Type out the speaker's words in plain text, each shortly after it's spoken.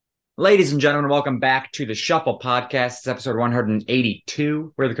Ladies and gentlemen, welcome back to the Shuffle Podcast. It's episode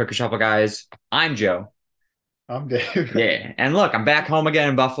 182. We're the Cooker Shuffle guys. I'm Joe. I'm Dave. Yeah. And look, I'm back home again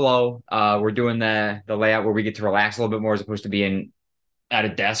in Buffalo. We're doing the layout where we get to relax a little bit more as opposed to being at a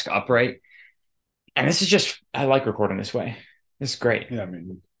desk upright. And this is just, I like recording this way. This is great. Yeah, I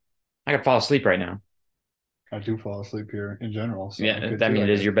mean, I could fall asleep right now. I do fall asleep here in general, so Yeah, I mean,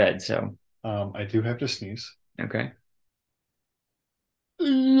 it is your bed. So, I do have to sneeze. okay.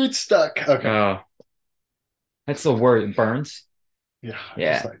 It's stuck. Okay. Oh, that's the word. It burns. Yeah, just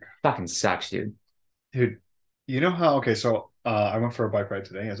Yeah. like, Fucking sucks, dude. dude, you know how, okay, so I went for a bike ride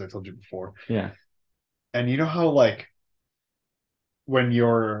today, as I told you before. Yeah. And you know how, like, when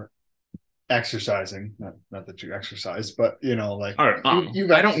you're exercising, not that you exercise, but, like, All right.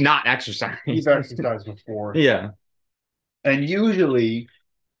 I don't not exercise. you've exercised before. Yeah. And usually,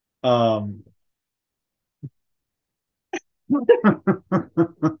 um,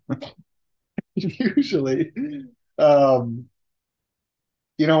 usually, um,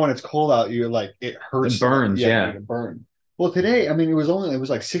 when it's cold out, you're like, it hurts. It burns, yeah. It burn. Well, today, I mean, it was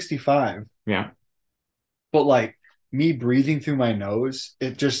like 65, Yeah. but like me breathing through my nose,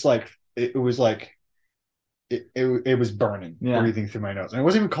 it just like, it was like, it was burning, Yeah. breathing through my nose. And it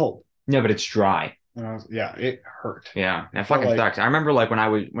wasn't even cold. Yeah, but it's dry. And yeah, it hurt. Yeah, that fucking like, sucks. I remember like when I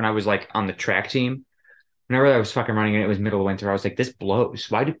was like on the track team, whenever I was fucking running and it was middle of winter, I was like, this blows.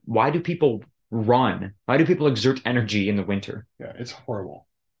 Why do people run? Why do people exert energy in the winter? Yeah, it's horrible.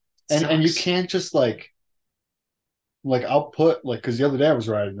 It And you sucks. can't just like I'll put like, because the other day I was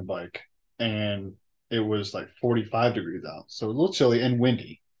riding the bike and it was like 45 degrees out, so a little chilly and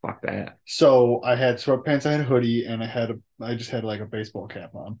windy. Fuck that. So I had sweatpants, I had a hoodie, and I just had like a baseball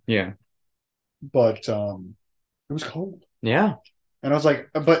cap on. Yeah. But it was cold. Yeah. And I was like,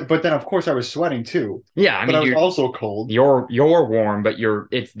 but then of course I was sweating too. Yeah. I But mean, I was also cold. you're warm, but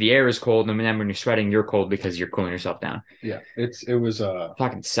it's the air is cold, and then when you're sweating, you're cold because you're cooling yourself down. Yeah, it was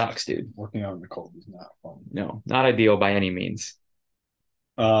Fucking sucks, dude. working out in the cold is not fun. No, not ideal by any means.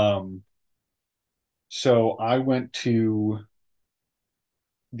 Um so I went to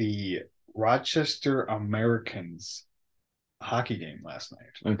the Rochester Americans hockey game last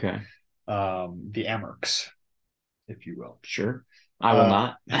night. Okay. The Amerks, if you will. Sure. I will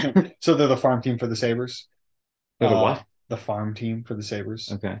Uh, not. so they're the farm team for the Sabres. For the what? The farm team for the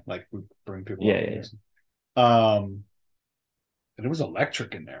Sabres. Okay. Like we bring people Yeah, up. yeah, And it was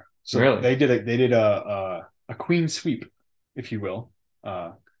electric in there. So Really? they did a queen sweep, if you will.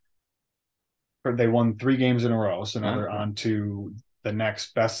 They won 3 games in a row, so now they're Okay. on to the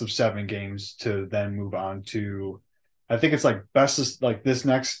next best of 7 games to then move on to, I think it's like best of, like this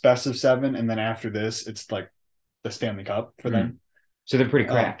next best of 7, and then after this, it's like the Stanley Cup for them. So they're pretty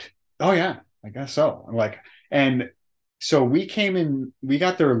Uh, cracked. Oh yeah, I guess so. And so we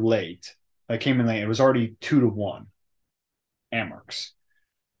got there late. I came in late. It was already 2-1, Amerks,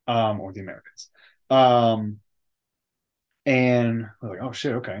 or the Americans. And we're like, oh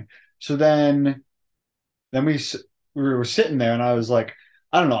shit, okay. So then we were sitting there, and I was like,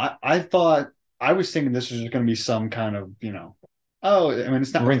 I don't know. I thought, I was thinking this was just going to be some kind of, oh, I mean,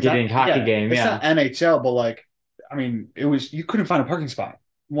 Rinky-dink hockey yeah, game, it's yeah. not NHL, but like, I mean, it was, you couldn't find a parking spot.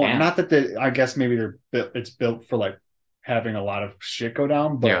 Well, Yeah. not that I guess maybe it's built for like having a lot of shit go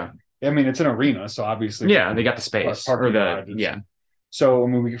down, but Yeah. I mean, it's an arena, so obviously, Yeah, they got the space. parking Or the garages. yeah. So I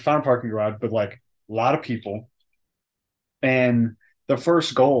mean, we found a parking garage, but like a lot of people. And the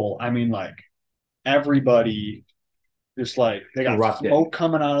first goal, I mean, like everybody just like, they got Erupted. smoke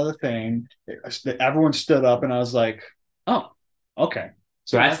coming out of the thing. Everyone stood up, and I was like, oh, okay.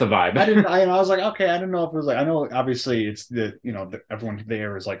 So that's the vibe. I was like, okay, I didn't know if it was like, I know obviously it's everyone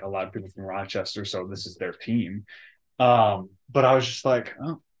there is like a lot of people from Rochester, so this is their team. But I was just like,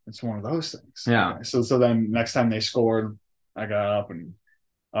 oh, it's one of those things. Yeah. Okay. So then next time they scored, I got up, and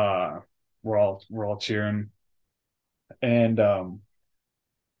we're all cheering. And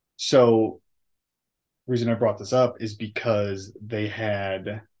so the reason I brought this up is because they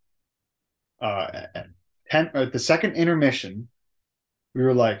had at the second intermission, we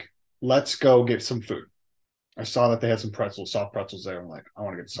were like, let's go get some food. I saw that they had some soft pretzels there. I'm like, I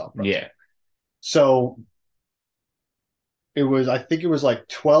want to get soft pretzels. Yeah. So I think it was like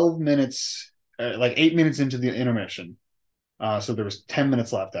 12 minutes, like 8 minutes into the intermission. So there was 10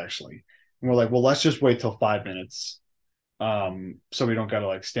 minutes left actually. And we're like, well, let's just wait till 5 minutes. So we don't got to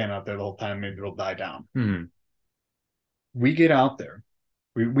like stand out there the whole time. Maybe it'll die down. Hmm. We get out there.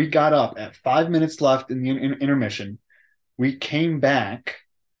 We got up at 5 minutes left in the intermission. We came back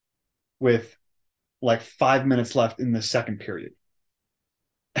with like 5 minutes left in the second period.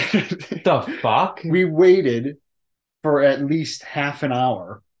 The fuck? We waited for at least half an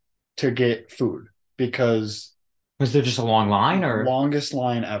hour to get food because Was there just a long line or? longest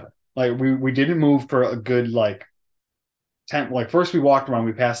line ever. Like we didn't move for a good like 10, like first we walked around,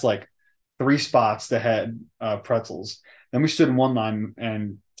 we passed like three spots that had pretzels. Then we stood in one line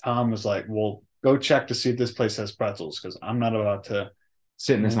and Tom was like, well, go check to see if this place has pretzels because I'm not about to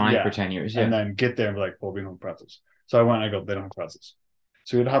Sit in this line yeah. for 10 years. And Yeah. then get there and be like, well, we don't have pretzels. So I went and I go, they don't have pretzels.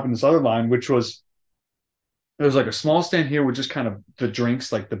 So we'd hop in this other line, which was there was like a small stand here with just kind of the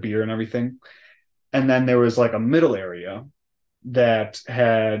drinks, like the beer and everything. And then there was like a middle area that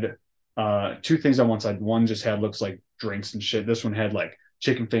had two things on one side. One just had looks like drinks and shit. This one had like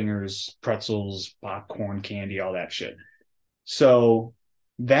chicken fingers, pretzels, popcorn, candy, all that shit. So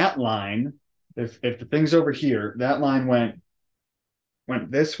that line, if the thing's over here, that line went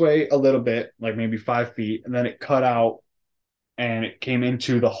this way a little bit, like maybe 5 feet, and then it cut out and it came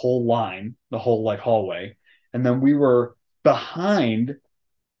into the whole line, the whole like hallway. And then we were behind,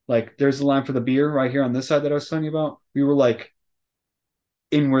 like there's the line for the beer right here on this side that I was telling you about. We were like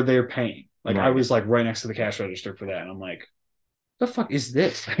in where they're paying. Like I Right. was like right next to the cash register for that. And I'm like, The fuck is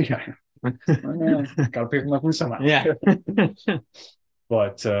this? yeah, gotta pay for my food somehow. Yeah.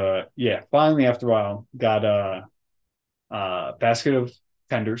 But yeah, finally after a while, got a basket of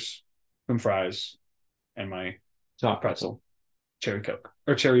tenders, some fries, and my Soft pretzel, cherry Coke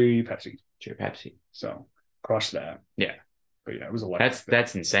or cherry Pepsi. Cherry Pepsi. So crushed that. Yeah. But yeah, it was a electric.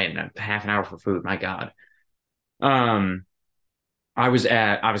 That's insane. That half an hour for food. My God. I was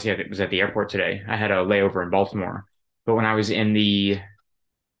obviously I was at the airport today. I had a layover in Baltimore. But when I was in the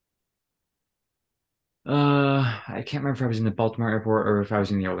I can't remember if I was in the Baltimore airport or if I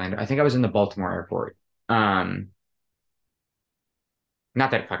was in the Orlando. I think I was in the Baltimore airport.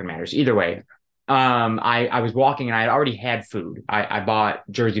 Not that it fucking matters. Either way. I was walking and I had already had food. I bought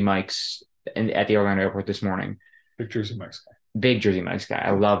Jersey Mike's at the Orlando airport this morning. Big Jersey Mike's guy. Big Jersey Mike's guy.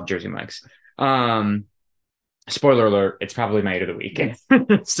 I love Jersey Mike's. Spoiler alert, it's probably my 8 of the week.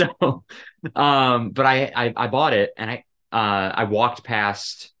 So but I bought it and I walked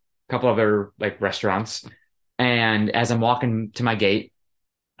past a couple other like restaurants, and as I'm walking to my gate,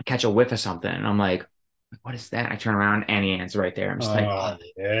 I catch a whiff of something and I'm like, what is that? I turn around, Annie Ann's right there. I'm just like, oh,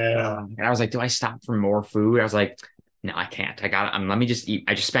 yeah. and I was like, do I stop for more food? I was like, no, I can't. I got let me just eat.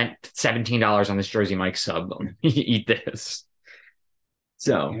 I just spent $17 on this Jersey Mike sub. Let me eat this.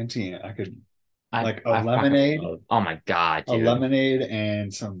 So Auntie, I could I a lemonade. Oh my God, a dude. lemonade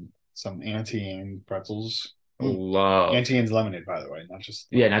and some Auntie Anne pretzels. Love. Auntie Anne's lemonade, by the way, not just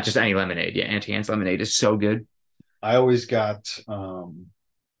Yeah, not just any lemonade. Yeah, Auntie Anne's lemonade is so good. I always got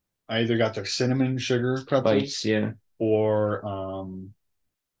I either got their cinnamon sugar pretzels Bites, yeah. or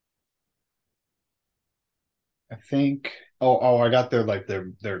I think I got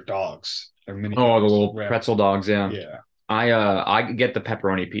their dogs, their mini Oh, the dogs little wrapped. pretzel dogs, yeah. Yeah. I get the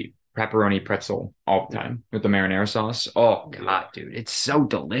pepperoni pretzel all the time with the marinara sauce. Oh God, dude, it's so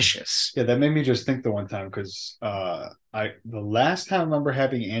delicious. Yeah, that made me just think the one time because the last time I remember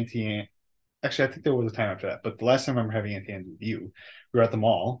having Auntie Anne, actually I think there was a time after that, but the last time I remember having Auntie Anne with you, we were at the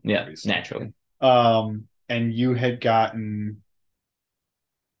mall. Yeah, obviously. naturally. And you'd gotten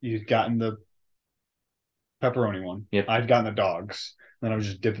the pepperoni one. Yep. I'd gotten the dogs. Then I was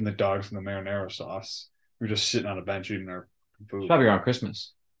just dipping the dogs in the marinara sauce. We were just sitting on a bench eating our food. It's probably around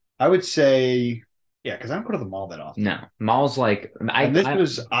Christmas. I would say, yeah, because I don't go to the mall that often. No, malls like And this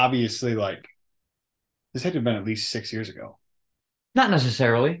was obviously like this had to have been at least 6 years ago. not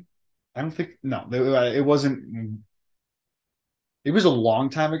necessarily. I don't think no, it wasn't. It was a long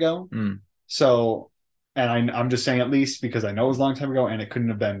time ago. Mm. So, and I'm just saying at least because I know it was a long time ago, and it couldn't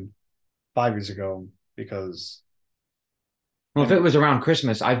have been 5 years ago because. Well, if it was around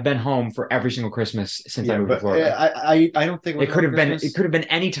Christmas, I've been home for every single Christmas since I moved to Florida. I don't think it could have been. It could have been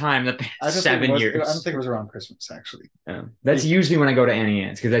any time the past 7 years. I don't think it was around Christmas actually. Yeah. That's usually when I go to Annie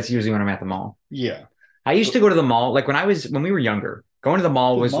Ann's because that's usually when I'm at the mall. Yeah, I used to go to the mall like when we were younger. Going to the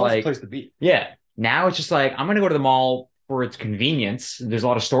mall was like a place to be. Yeah. Now it's just like I'm gonna go to the mall for its convenience. There's a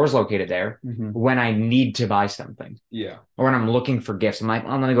lot of stores located there when I need to buy something. Yeah. Or when I'm looking for gifts. I'm like,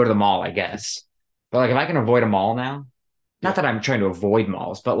 I'm gonna go to the mall, I guess. But like if I can avoid a mall now, not that I'm trying to avoid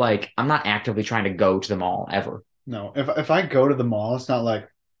malls, but like I'm not actively trying to go to the mall ever. No. If I go to the mall, it's not like,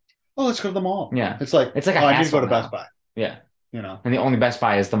 oh, let's go to the mall. Yeah. It's like a I need to go to now. Best Buy. Yeah. You know. And the only Best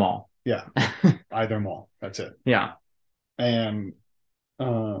Buy is the mall. Yeah. Either mall. That's it. Yeah. And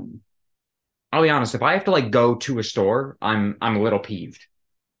I'll be honest, if I have to like go to a store, I'm a little peeved.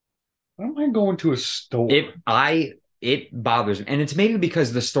 I don't mind going to a store. It bothers me. And it's maybe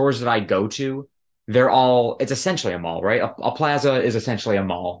because the stores that I go to, it's essentially a mall, right? A plaza is essentially a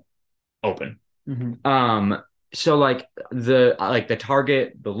mall open. Mm-hmm. so like the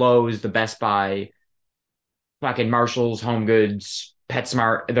Target, the Lowe's, the Best Buy, fucking Marshalls, Home Goods,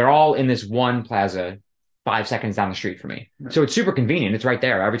 PetSmart, they're all in this one plaza 5 seconds down the street from me. Right. So it's super convenient. It's right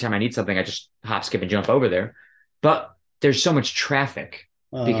there. Every time I need something, I just hop, skip, and jump over there. But there's so much traffic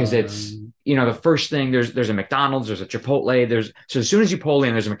because it's, Um, the first thing there's a McDonald's, there's a Chipotle, so as soon as you pull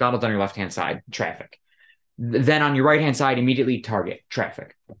in, there's a McDonald's on your left hand side, traffic. Then on your right hand side, immediately Target,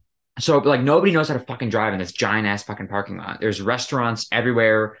 traffic. So like nobody knows how to fucking drive in this giant ass fucking parking lot. There's restaurants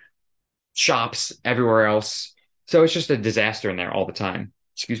everywhere, shops everywhere else. So it's just a disaster in there all the time.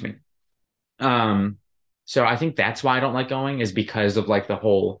 Excuse me. Um, so I think that's why I don't like going is because of like the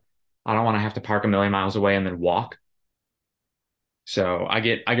whole I don't want to have to park a million miles away and then walk. So I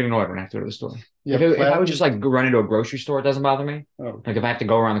get annoyed when I have to go to the store. yeah, If I would just like run into a grocery store, it doesn't bother me. oh, Like if I have to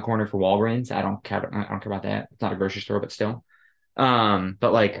go around the corner for Walgreens, I don't care. I don't care about that. It's not a grocery store, but still.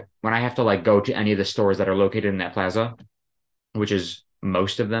 But like when I have to like go to any of the stores that are located in that plaza, which is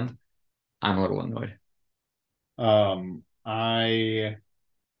most of them, I'm a little annoyed. I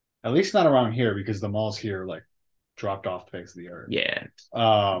at least not around here because the malls here like dropped off the face of the earth. Yeah,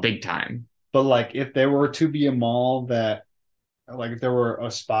 Um, big time. but like if there were to be a mall that like if there were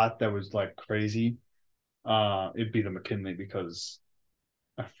a spot that was like crazy, it'd be the McKinley because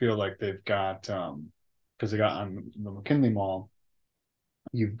I feel like they've got because they got on the McKinley Mall,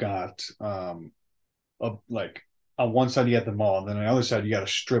 you've got a like on one side you got the mall, and then on the other side you got a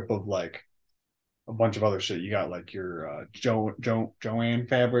strip of like a bunch of other shit. You got like your Joanne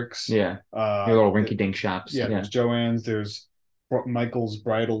fabrics. Yeah, your little It- rinky dink shops. yeah, Yeah. there's Joanne's, there's Michael's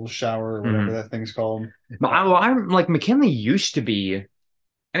Bridal Shower or whatever Mhm. that thing's called. But I'm like McKinley used to be.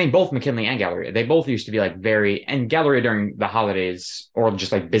 I mean, both McKinley and Galleria, they both used to be like very, and Galleria during the holidays or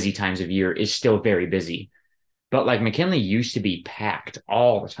just like busy times of year is still very busy. But like McKinley used to be packed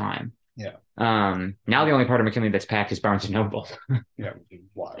all the time. Yeah. Now the only part of McKinley that's packed is Barnes and Noble. Yeah, which is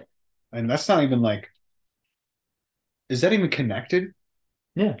wild. And that's not even like, is that even connected?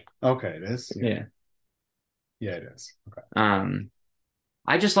 Yeah. Okay, it is. Yeah. Yeah, it is. Okay.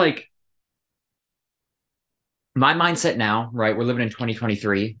 I just like my mindset now, right? We're living in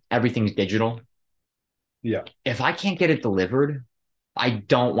 2023. Everything's digital. Yeah. If I can't get it delivered, I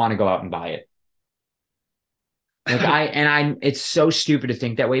don't want to go out and buy it. Like it's so stupid to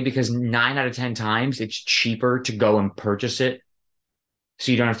think that way because 9 out of 10 times it's cheaper to go and purchase it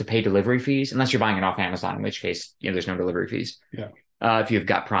so you don't have to pay delivery fees unless you're buying it off Amazon, in which case, there's no delivery fees. Yeah. If you've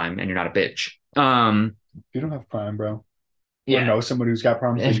got Prime and you're not a bitch. If you don't have Prime, bro, Yeah. or know somebody who's got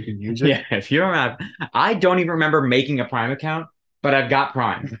Prime so you can use it. Yeah, if you don't have, I don't even remember making a Prime account, but I've got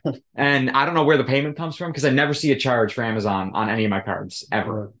Prime. And I don't know where the payment comes from because I never see a charge for Amazon on any of my cards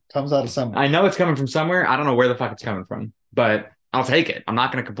ever. It comes out of somewhere. I know it's coming from somewhere. I don't know where the fuck it's coming from, but I'll take it. I'm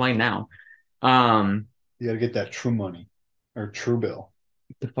not going to complain now. You got to get that True Money or True Bill.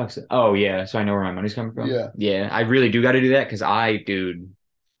 The fuck's it? Oh yeah, so I know where my money's coming from. Yeah. Yeah, I really do got to do that because dude,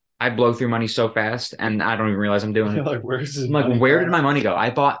 I blow through money so fast and I don't even realize I'm doing You're it. like, where's this I'm like, money where going? did my money go? I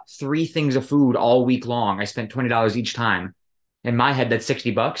bought 3 things of food all week long. I spent $20 each time. In my head, that's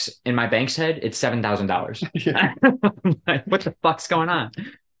 $60. In my bank's head, it's $7,000. Yeah. Like, what the fuck's going on?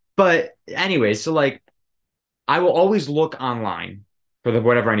 But anyway, so like, I will always look online for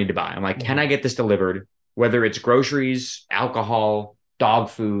whatever I need to buy. I'm like, can I get this delivered? Whether it's groceries, alcohol, dog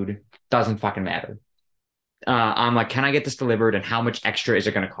food, doesn't fucking matter. I'm like, can I get this delivered, and how much extra is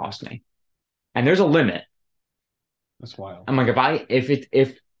it going to cost me? And there's a limit. That's wild. I'm like, if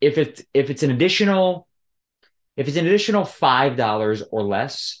it's an additional $5 or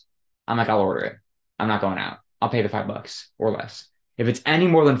less, I'm like, I'll order it. I'm not going out. I'll pay the $5 or less. If it's any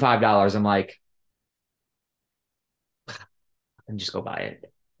more than $5, I'm like, and just go buy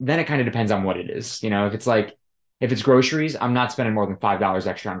it. Then it kind of depends on what it is. If it's groceries, I'm not spending more than $5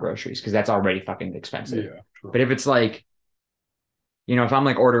 extra on groceries because that's already fucking expensive. Yeah. True. But if it's like, if I'm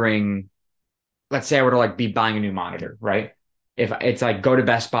like ordering, let's say I were to like be buying a new monitor, right? If it's like go to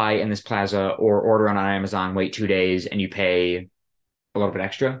Best Buy in this plaza or order on Amazon, wait 2 days and you pay a little bit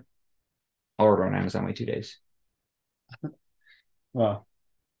extra, I'll order on Amazon, wait 2 days. Well,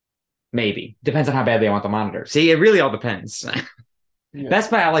 Maybe. Depends on how bad they want the monitor. See, it really all depends. yeah. Best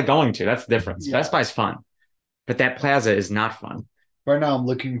Buy, I like going to. That's the difference. Yeah. Best Buy's fun. But that plaza is not fun. Right now I'm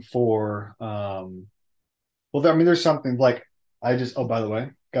looking for well, I mean, there's something like oh, by the way,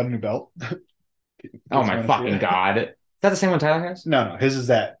 got a new belt. Oh my fucking God. Is that the same one Tyler has? No, his is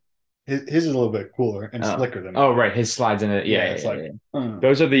his is a little bit cooler and slicker than Oh, right. His slides in it. Yeah, it's like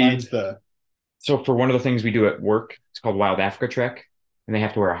those are mine's the so for one of the things we do at work, it's called Wild Africa Trek, and they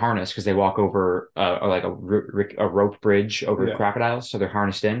have to wear a harness because they walk over like a rope bridge over Yeah. crocodiles, so they're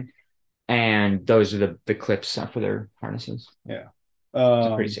harnessed in. And those are the clips for their harnesses. Yeah. It's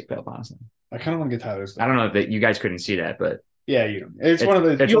a pretty sick belt, honestly. I kind of want to get Tyler's I though. don't know that you guys couldn't see that, but Yeah, you know, it's one of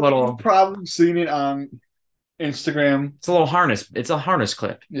the it's a you've little probably seen it on Instagram. it's a little harness. It's a harness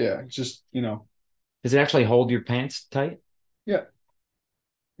clip. Yeah, just Does it actually hold your pants tight? yeah.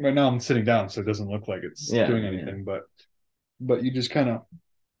 Right now I'm sitting down, so it doesn't look like it's Yeah, doing yeah. anything, but you just kind of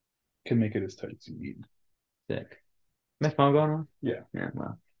can make it as tight as you need. Sick. My phone going on? Yeah. Yeah.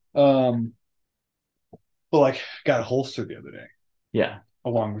 Well. Um, but like got a holster the other day Yeah.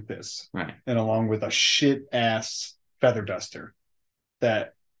 along with this, Right. and along with a shit ass feather duster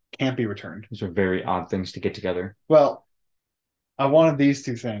that can't be returned. Those are very odd things to get together. Well, I wanted these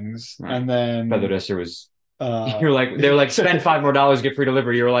two things, Right. and then Feather duster was. uh, You're like they were like spend $5 more, get free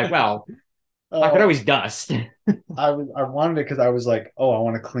delivery. You were like, well, I could always dust. I wanted it because I was like, oh, I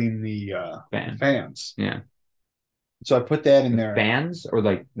want to clean the Fan. fans. Yeah. So I put that in The there. fans or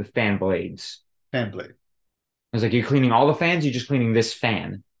like the fan blades. Fan blade. I was like, you're cleaning all the fans. You're just cleaning this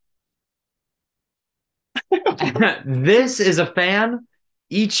fan. This is a fan.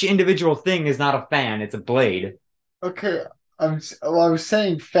 Each individual thing is not a fan. It's a blade. Okay, I was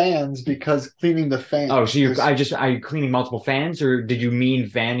saying fans because cleaning the fan. Oh, so are you cleaning multiple fans, or did you mean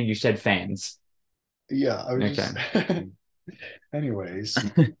fan and you said fans? Yeah, I was Okay. just. Anyways,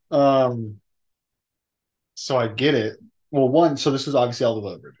 um, so I get it. Well, one, so this was obviously all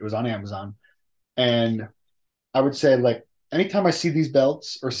delivered. It was on Amazon, and I would say like anytime I see these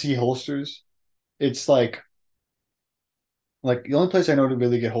belts or see holsters, it's like the only place I know to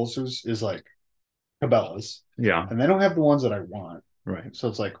really get holsters is like Cabela's, Yeah. and they don't have the ones that I want. Right. So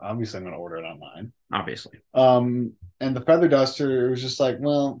it's like obviously I'm gonna order it online. Obviously. And the feather duster, it was just like,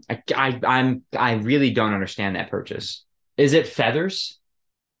 well, I really don't understand that purchase. Is it feathers?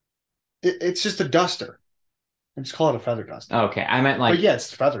 it's just a duster. I just call it a feather duster. Okay, I meant But like yeah,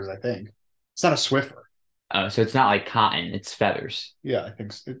 it's feathers, I think. It's not a Swiffer. so it's not like cotton, it's feathers. Yeah, I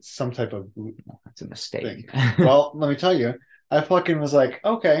think it's some type of That's a mistake. thing. Well, let me tell you, I fucking was like,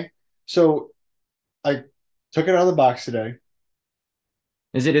 okay. So I took it out of the box today.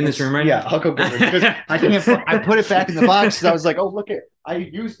 Is it in this room right Yeah, now? I'll go get it because I can't. I put it back in the box because I was like, oh, look it, I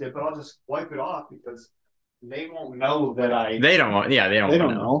used it, but I'll just wipe it off because they won't know that I. They don't want. Yeah, they They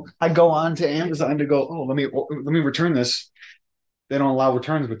don't know. know. I go on to Amazon to go. Oh, let me return this. They don't allow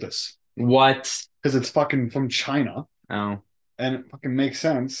returns with this What? because it's fucking from China, Oh, and it fucking makes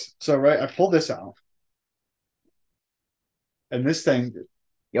sense. So right, I pull this out, and this thing.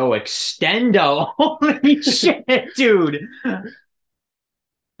 yo, extendo! Holy shit, dude!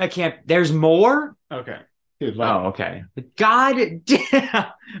 I can't. There's more. Okay, dude. Oh, okay. God damn!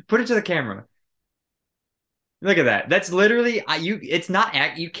 Put it to the camera. Look at that. That's literally you. It's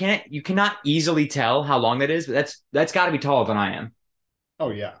not. You cannot easily tell how long that is, but that's got to be taller than I am. Oh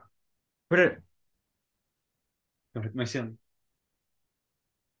yeah. Put it. Don't hit my ceiling.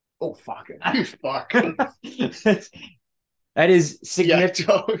 Oh fuck! Fuck. That is Yeah,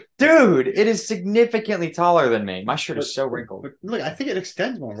 significant, dude. It is significantly taller than me. My shirt is so wrinkled. But look, I think it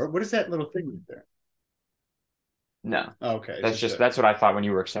extends more. What is that little thing right there? No, Okay, that's what I thought when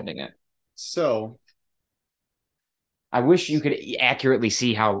you were extending it. so. I wish you could accurately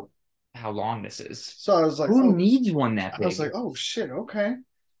see how long this is. So I was like, Who oh, needs one that I big? was like, oh shit, okay.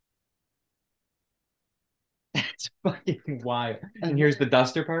 That's fucking wild. And here's the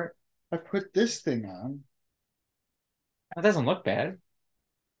duster part. I put this thing on. That doesn't look bad.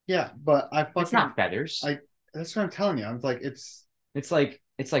 Yeah, but I fucking. It's not feathers. That's what I'm telling you. I'm like, it's like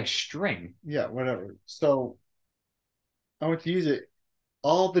string. yeah, whatever. So I went to use it.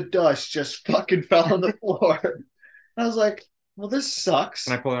 All the dust just fucking fell on the floor. And I was like, well, this sucks.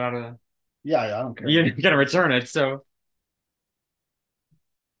 Can I pull it out of the? Yeah, I don't care. You're gonna return it, so.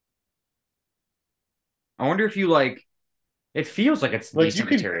 I wonder if you like. It feels like it's Like you decent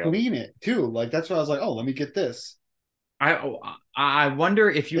can material. clean it too. Like that's why I was like, oh, let me get this. I wonder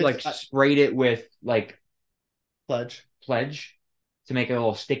if you like sprayed it with like Pledge. to make it a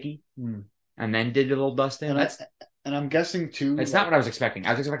little sticky, Hmm. and then did a little dust in. And I'm guessing too. It's not what I was expecting.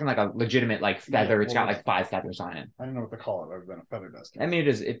 I was expecting like a legitimate like feather. Yeah, It's got like 5 feathers on it. I don't know what to call it other than a feather duster. I mean,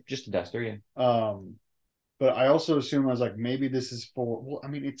 it's just a duster, yeah. But I also assume I was like, maybe this is for. Well, I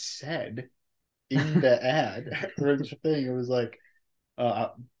mean, it said in the ad or the thing, it was like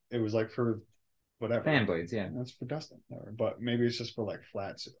for whatever Fan blades, yeah. That's for dusting, whatever. But maybe it's just for like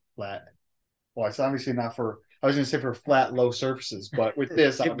flat. Well, it's obviously not for. I was going to say for flat, low surfaces, but with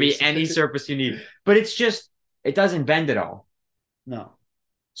this, it could be any surface you need. But it's just it doesn't bend at all. No.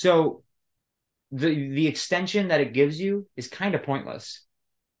 So the extension that it gives you is kind of pointless.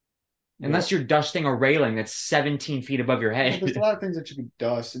 Unless you're dusting a railing that's 17 feet above your Well, head. there's a lot of things that you can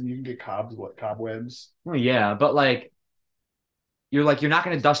dust, and you can get cobwebs. Well, yeah, but like you're not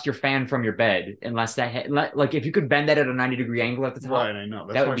going to dust your fan from your bed unless like if you could bend that at a 90-degree angle at the top, Right, I know.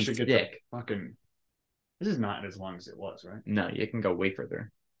 That's that why would I be should get thick. the fucking. This is not as long as it was, right? No, you can go way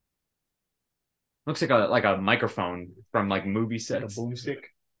further. Looks like a microphone from like movie Like a sets. boomstick.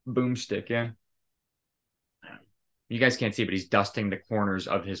 Boomstick, yeah. You guys can't see, but he's dusting the corners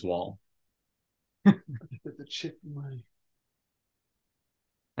of his wall. The chip in my.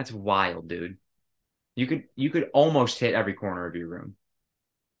 That's wild, dude. You could almost hit every corner of your room.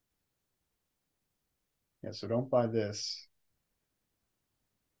 Yeah, so don't buy this.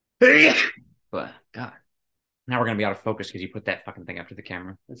 But God, now we're gonna be out of focus because you put that fucking thing up to the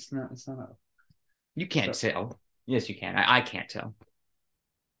camera. It's not. It's not a. You can't tell. Yes, you can. I can't tell.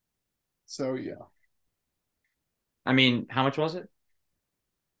 So yeah, I mean, how much was it?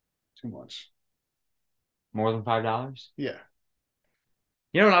 too much. More than $5? Yeah.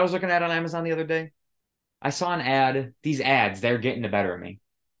 You know what I was looking at on Amazon the other day? I saw an ad. These ads, they're getting the better of me.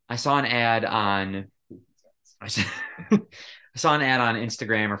 I saw an ad on I saw, I saw an ad on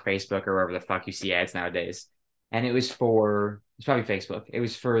Instagram or Facebook or wherever the fuck you see ads nowadays. And it's probably Facebook. It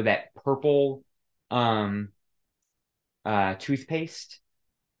was for that purple um toothpaste.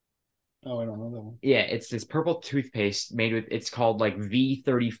 Oh, I don't know that one. Yeah, it's this purple toothpaste made with it's called like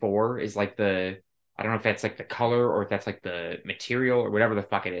V34 is like I don't know if that's like the color or if that's like the material or whatever the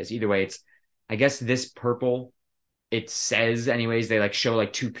fuck it is. Either way, it's I guess this purple it says anyways they like show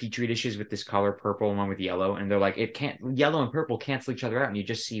like two petri dishes with this color purple and one with yellow and they're like it can't yellow and purple cancel each other out and you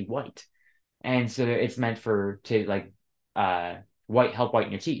just see white and so it's meant to like help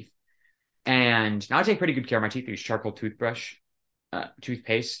whiten your teeth and now I take pretty good care of my teeth. I use charcoal toothpaste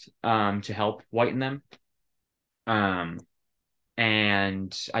to help whiten them um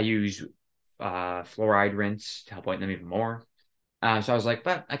and I use fluoride rinse to help whiten them even more. So I was like,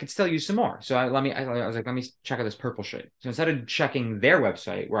 but I could still use some more. So I was like, let me check out this purple shit. So instead of checking their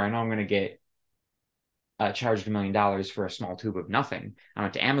website where I know I'm going to get charged $1 million for a small tube of nothing, I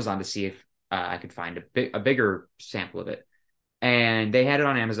went to Amazon to see if I could find a bigger sample of it. And they had it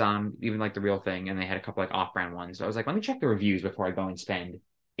on Amazon, even like the real thing, and they had a couple like off-brand ones. So I was like, let me check the reviews before I go and spend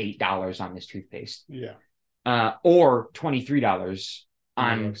 $8 on this toothpaste. Yeah. Or $23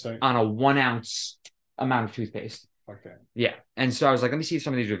 On on a 1 ounce amount of toothpaste. Okay. Yeah. And so I was like, let me see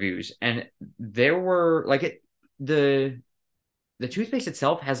some of these reviews. And there were like the toothpaste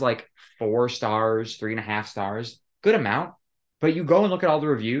itself has like 4 stars, 3.5 stars, good amount. But you go and look at all the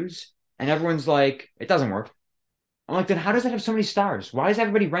reviews and everyone's like, it doesn't work. I'm like, then how does it have so many stars? Why is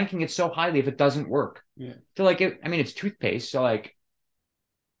everybody ranking it so highly if it doesn't work? Yeah. So like it's toothpaste, so like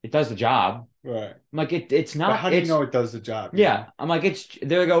it does the job. Right. I'm like it's not. But how do you know it does the job? Yeah. I'm like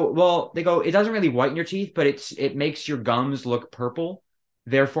they go, it doesn't really whiten your teeth, but it makes your gums look purple,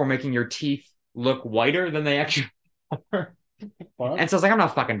 therefore making your teeth look whiter than they actually are. And so I was like, I'm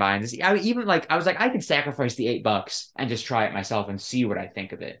not fucking buying this. I was like, I could sacrifice the $8 and just try it myself and see what I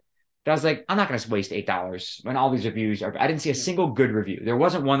think of it. But I was like, I'm not gonna waste $8 when all these reviews are. I didn't see a single good review. There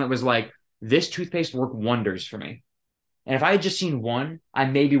wasn't one that was like, this toothpaste worked wonders for me. And if I had just seen one, I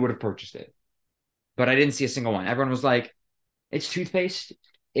maybe would have purchased it. But I didn't see a single one. Everyone was like, it's toothpaste.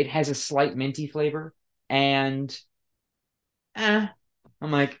 It has a slight minty flavor. And I'm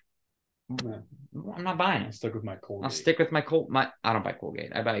like, Yeah. I'm not buying I'll it. stick with my Colgate. I'll stick with my I don't buy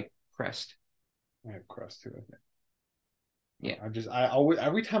Colgate. I buy Crest. I have Crest too, I think. Yeah. I always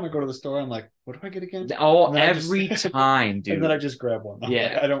every time I go to the store, I'm like, what do I get again? Oh, every time, dude. And then I just grab one.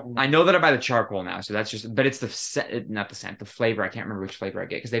 Yeah. I don't. I know that I buy the charcoal now, so that's just. But it's not the scent, the flavor. I can't remember which flavor I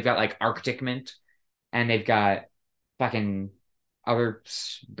get because they've got like Arctic mint, and they've got fucking other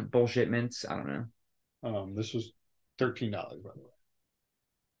bullshit mints. I don't know. This was $13 by the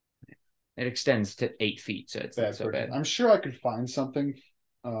way. It extends to 8 feet, so it's not so bad. I'm sure I could find something.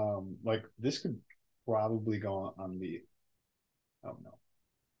 Like this could probably go on the. Oh no,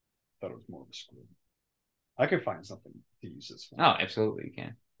 thought it was more of a screw. I could find something to use this for. Oh, absolutely, you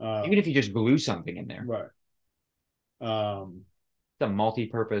can. Even if you just glue something in there. Right. It's a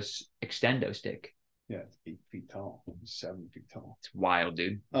multi-purpose extendo stick. Yeah, it's 8 feet tall, 7 feet tall. It's wild,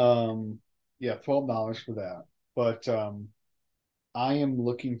 dude. Yeah, $12 for that. But I am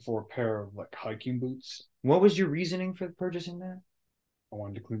looking for a pair of like hiking boots. What was your reasoning for purchasing that? I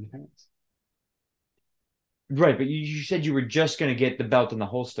wanted to clean the pants. Right, but you said you were just going to get the belt and the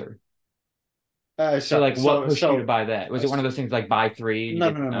holster. So like, what pushed you to buy that? Was it one of those things like buy 3?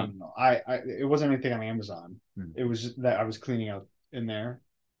 No. It wasn't anything on Amazon. It was just that I was cleaning out in there,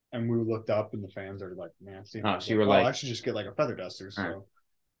 and we looked up, and the fans are like nasty. Oh, so you were like, I should just get like a feather duster. So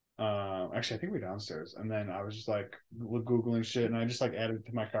Actually, I think we're downstairs. And then I was just like Googling shit and I just like added it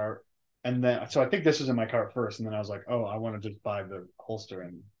to my cart. And then, so I think this was in my cart first. And then I was like, oh, I want to just buy the holster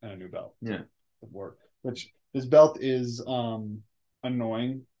and a new belt. Yeah. To work. Which this belt is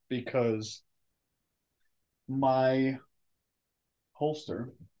annoying because my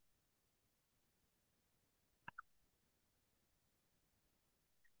holster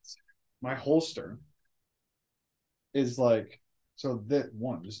my holster is like so that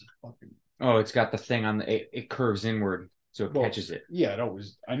one just fucking Oh, it's got the thing on it curves inward so it well, catches it. yeah, it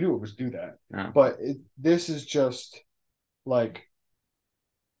always I knew it was do that. Oh. But this is just like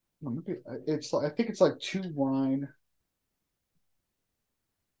it's I think it's like two wine.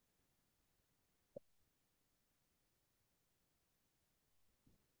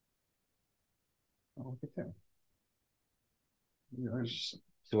 Oh, look at that. Yeah, just,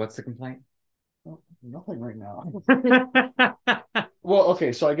 So what's the complaint? oh, nothing right now. Well,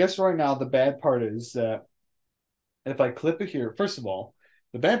 okay, so I guess right now the bad part is that if I clip it here, first of all,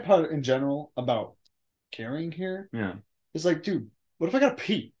 the bad part in general about carrying here Yeah. is like, dude, what if I gotta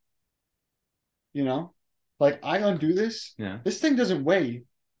pee? You know? Like I undo this, Yeah. this thing doesn't weigh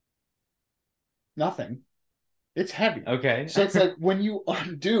nothing. It's heavy. Okay. So it's like when you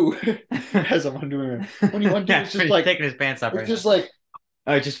undo, as I'm undoing it, when you undo, Yeah, it's just he's like taking his pants off it's right just now. like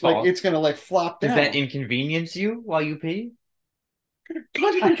Oh, it just falls. it's gonna like flop Does down. that inconvenience you while you pee?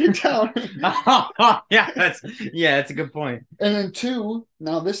 God, get down. Yeah, that's a good point. And then two,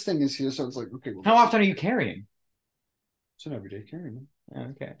 now this thing is here, so it's like, okay, well, How often are you carrying? it's an everyday carrying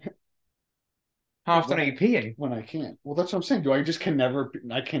Okay. How often are you peeing? when I can't. Well, that's what I'm saying. I can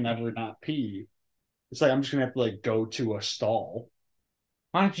never not pee. It's like I'm just gonna have to like go to a stall.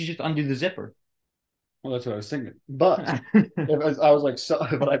 Why don't you just undo the zipper? Well, that's what I was thinking. But I was like, so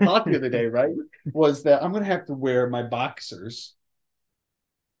what I thought the other day, right, was that I'm gonna have to wear my boxers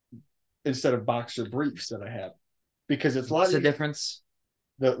instead of boxer briefs that I have because it's a lot. What's the difference?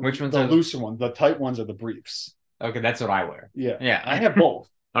 Which ones the are looser ones? The tight ones are the briefs. Okay, that's what I wear. Yeah, Yeah. I have both.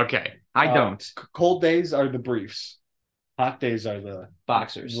 Okay. I don't. Cold days are the briefs. Hot days are the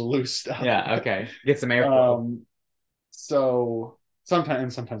Boxers. the loose stuff. Yeah, okay. Get some airflow. So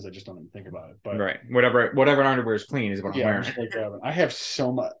sometimes I just don't even think about it. But Right. Whatever underwear is clean is what I'm wearing. like, I have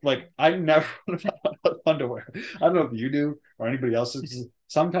so much. Like I never underwear. I don't know if you do or anybody else.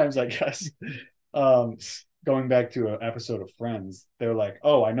 Sometimes I guess. Going back to an episode of Friends, they're like,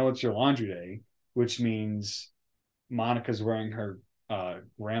 "Oh, I know it's your laundry day," which means Monica's wearing her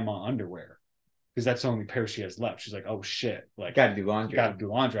grandma underwear because that's the only pair she has left. She's like, "Oh shit! Like, Got to do laundry. Got to do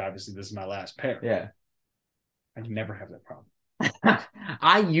laundry. Obviously, this is my last pair." Yeah. I never have that problem.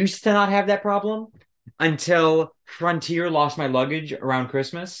 I used to not have that problem until Frontier lost my luggage around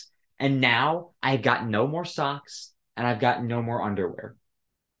Christmas. And now I've got no more socks and I've got no more underwear.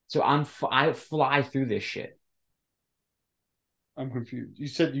 So I fly through this shit. I'm confused. You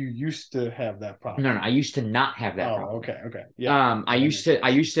said you used to have that problem. No, I used to not have that problem. Okay. Yeah. I used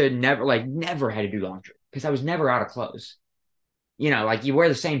to never had to do laundry because I was never out of clothes. You know, like you wear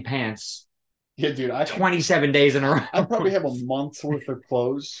the same pants. Yeah, dude. 27 days in a row. I'd probably have a month's worth of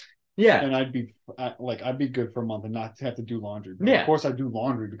clothes. Yeah. And I'd be good for a month and not have to do laundry. But yeah. Of course I do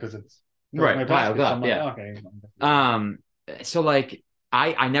laundry because it's right piled up. Yeah. Okay. So like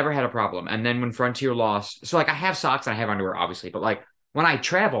I never had a problem. And then when Frontier lost, so like I have socks and I have underwear, obviously, but like when I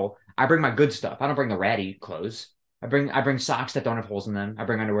travel, I bring my good stuff. I don't bring the ratty clothes. I bring socks that don't have holes in them. I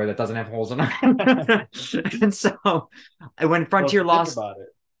bring underwear that doesn't have holes in them. And so when Frontier lost, think about it.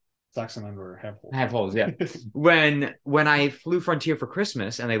 Socks and underwear have holes. Have holes, yeah. when I flew Frontier for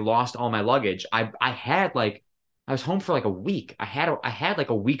Christmas and they lost all my luggage, I was home for like a week. I had like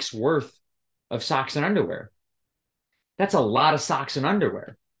a week's worth of socks and underwear. That's a lot of socks and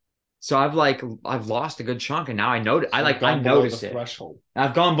underwear. So I've lost a good chunk, and now I know I notice it. Threshold.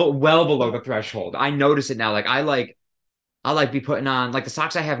 I've gone well below the threshold. I notice it now. Like I be putting on like the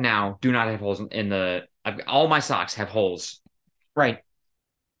socks I have now do not have holes in the. All my socks have holes, right.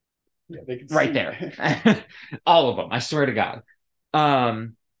 Yeah, they can right there. All of them. I swear to God.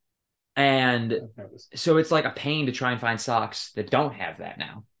 And so it's like a pain to try and find socks that don't have that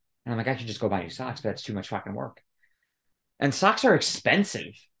now. And I'm like, I should just go buy new socks, but that's too much fucking work. And socks are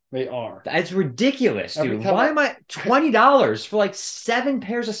expensive. They are. It's ridiculous, dude. Why am I $20 for like 7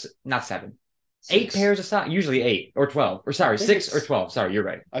 pairs of not 7, 8 pairs of socks? Usually 8 or 12. Or sorry, 6 or 12. Sorry, you're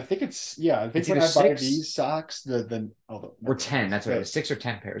right. I think I think when I buy these socks, or 10. That's right. 6 or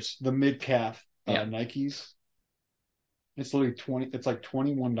 10 pairs. The mid calf Nikes. It's literally 20. It's like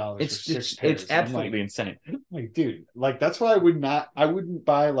 $21. It's absolutely insane. Like, dude, like that's why I wouldn't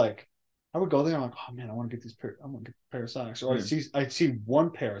buy like I would go there and I'm like, oh man, I want to get I want to get a pair of socks. Or Yeah. I'd see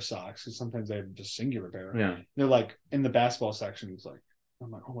one pair of socks because sometimes they have just singular pair. Yeah. They're like in the basketball section. It's like I'm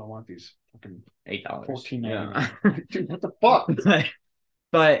like, oh, I want these fucking $8. $14.99. Dude, what the fuck?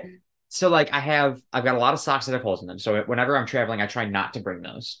 But so like I've got a lot of socks that have holes in them. So whenever I'm traveling, I try not to bring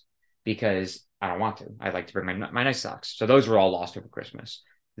those because I don't want to. I like to bring my nice socks. So those were all lost over Christmas.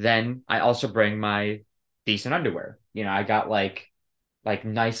 Then I also bring my decent underwear. You know, I got like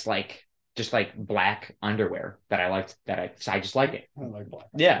nice just like black underwear that I liked I just like it. I like black.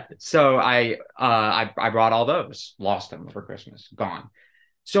 Yeah. So I brought all those, lost them for Christmas, gone.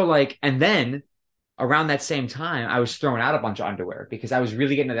 So like, and then around that same time, I was throwing out a bunch of underwear because I was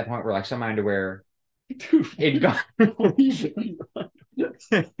really getting to that point where like some of my underwear it got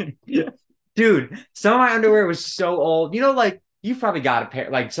dude, some of my underwear was so old. You know, like you've probably got a pair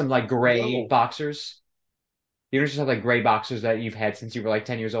like some like gray boxers. You don't just have like gray boxers that you've had since you were like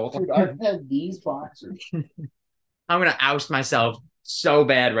 10 years old. Dude, I've had these boxers. I'm gonna oust myself so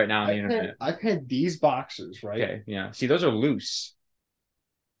bad right now on the internet. I've had these boxers, right? Okay, yeah. See, those are loose.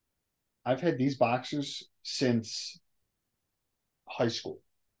 I've had these boxers since high school.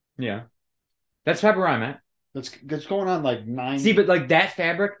 Yeah. That's probably where I'm at. That's going on like 9. See, but like that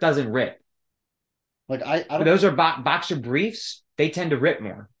fabric doesn't rip. Like I But don't. those are boxer briefs. They tend to rip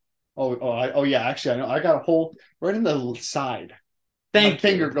more. Oh yeah. Actually, I know. I got a hole right in the side. Thank my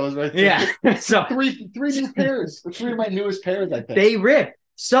finger goes right there. Yeah. So three new pairs. 3 of my newest pairs. I think they rip.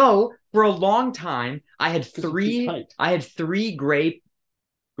 So for a long time, I had three gray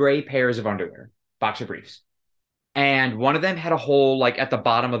pairs of underwear, boxer briefs, and one of them had a hole like at the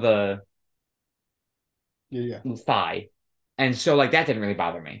bottom of the thigh, and so like that didn't really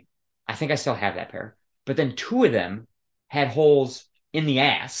bother me. I think I still have that pair, but then 2 of them had holes in the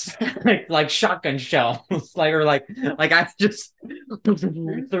ass, like shotgun shells, like I just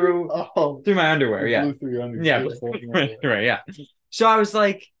through my underwear, yeah, through your underwear. yeah, right, yeah. So I was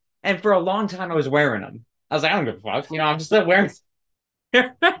like, and for a long time I was wearing them. I was like, I don't give a fuck, you know, I'm just wearing.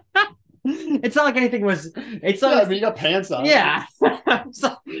 It's not like anything was. It's like, yeah, I mean, you got pants on. Yeah,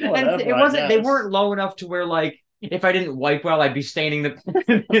 so, and it wasn't. They weren't low enough to where like if I didn't wipe well, I'd be staining the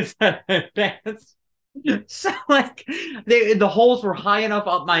pants. So like the holes were high enough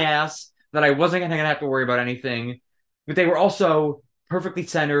up my ass that I wasn't gonna have to worry about anything, but they were also perfectly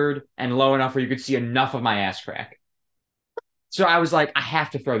centered and low enough where you could see enough of my ass crack. So I was like, I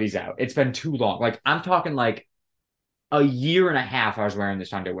have to throw these out. It's been too long. Like I'm talking like a year and a half I was wearing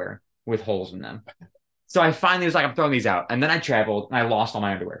this underwear with holes in them. So I finally was like, I'm throwing these out. And then I traveled and I lost all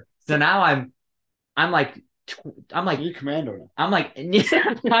my underwear. So now I'm like you commando now. I'm like,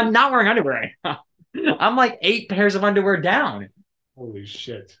 I'm not wearing underwear right now. I'm like 8 pairs of underwear down. Holy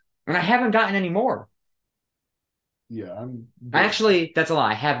shit. And I haven't gotten any more. Yeah, actually, that's a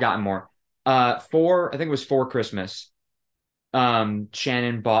lie. I have gotten more. I think it was for Christmas.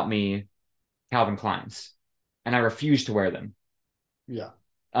 Shannon bought me Calvin Kleins, and I refused to wear them. Yeah.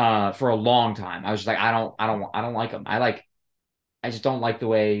 For a long time. I was just like, I don't like them. I just don't like the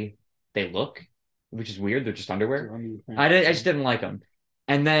way they look, which is weird. They're just underwear. I just didn't like them.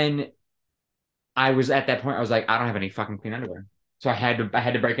 And then I was at that point, I was like, I don't have any fucking clean underwear. So I had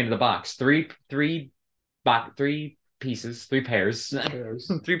to break into the box. Three pieces, 3 pairs,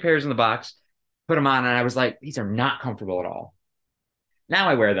 3 pairs in the box, put them on, and I was like, these are not comfortable at all. Now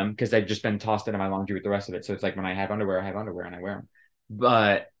I wear them because they've just been tossed into my laundry with the rest of it. So it's like when I have underwear and I wear them.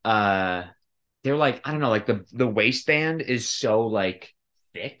 But they're like, I don't know, like the waistband is so like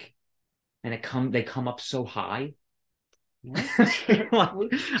thick and they come up so high.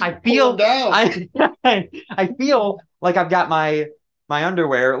 I feel I feel like I've got my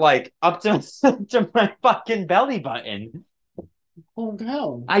underwear like up to my fucking belly button. Calm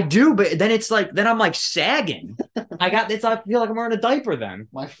down. I do, but then it's like I'm like sagging. I feel like I'm wearing a diaper then.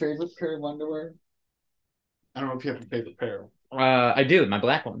 My favorite pair of underwear. I don't know if you have a favorite pair. I do, my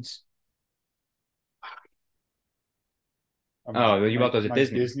black ones. You bought those at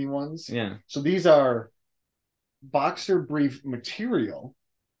Disney. Disney ones? Yeah. So these are boxer brief material.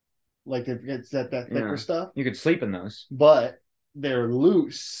 Like it's that thicker stuff. You could sleep in those. But they're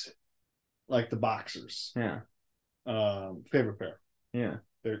loose, like the boxers. Yeah. Favorite pair. Yeah.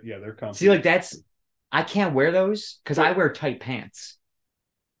 They're comfy. See, like I can't wear those because I wear tight pants.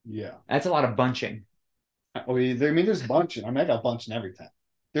 Yeah. That's a lot of bunching. Oh, I mean, there's bunching. I mean, I got bunching every time.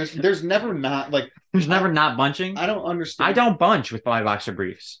 There's never not like. There's never not bunching. I don't understand. I don't bunch with my boxer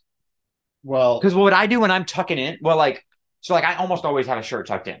briefs. Well, because what I do when I'm tucking in, I almost always have a shirt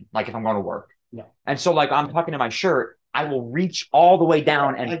tucked in, like if I'm going to work. No. And so like I'm tucking in my shirt, I will reach all the way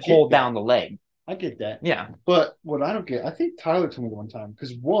down and pull down the leg. I get that. Yeah. But what I don't get, I think Tyler told me one time,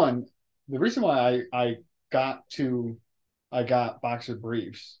 because one, the reason why I got boxer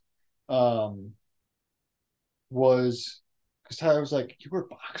briefs, um, was because Tyler was like, "You wear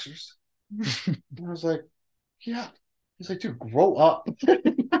boxers," and I was like, "Yeah." He's like, "Dude, grow up."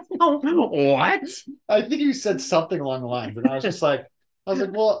 What? I think he said something along the lines, and I was like,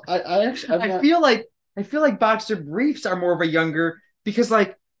 "Well, I actually, I'm I not feel like I feel like boxer briefs are more of a younger because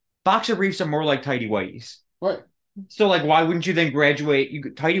like boxer briefs are more like tidy whities. right." So like why wouldn't you then graduate? You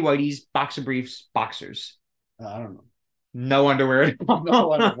tidy whities, boxer briefs, boxers. I don't know. No underwear at No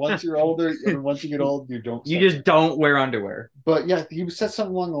wonder. all. Once you're older, I mean, once you get old, you don't. You Start just don't wear underwear. But yeah, he said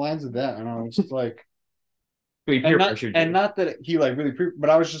something along the lines of that, and I was just like, We peer pressured you. not that he like really, but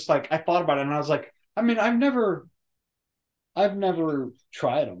I was just like, I thought about it, and I was like, I mean, I've never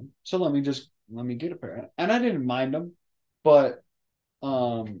tried them, so let me get a pair, and I didn't mind them, but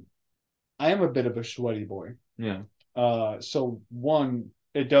um, I am a bit of a sweaty boy. Yeah. So one,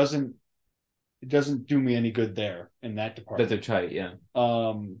 it doesn't do me any good there in that That they're department. tight, yeah.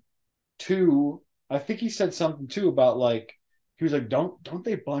 Two, I think he said something too about like he was like, don't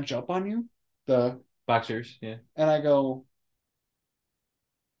they bunch up on you? The Boxers, yeah. And I go,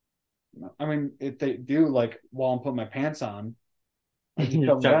 I mean, if they do, like while I'm putting my pants on, I just You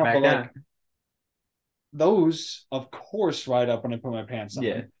shove them tuck down. back But down. like those, of course, ride up when I put my pants on,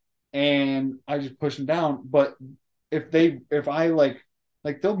 Yeah. and I just push them down. But if I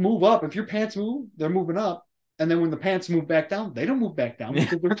like they'll move up. If your pants move, they're moving up, and then when the pants move back down, they don't move back down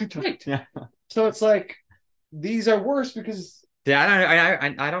because they're too tight. Yeah. So it's like these are worse because Yeah,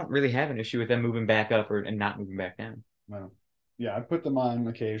 I don't really have an issue with them moving back up or and not moving back down. well, yeah, I put them on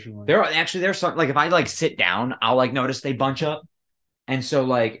occasionally. There's some like if I like sit down, I'll like notice they bunch up. And so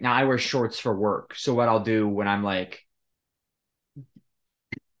like now I wear shorts for work. So what I'll do when I'm like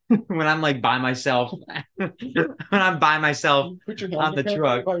when I'm like by myself when I'm by myself Put your hands on in the your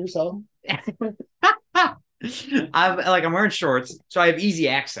pants truck. by yourself. I'm wearing shorts, so I have easy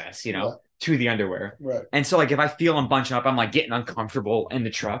access, Yeah, to the underwear. right. And so like if I feel I'm bunching up, I'm like getting uncomfortable in the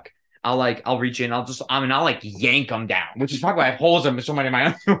truck. I'll reach in, I'll like yank them down, which is probably why I have holes in so many of my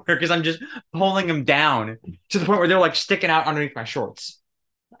underwear because I'm just pulling them down to the point where they're like sticking out underneath my shorts.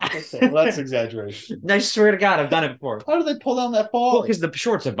 Okay, well, that's exaggeration. I swear to God, I've done it before. How do they pull down that Well, far? because the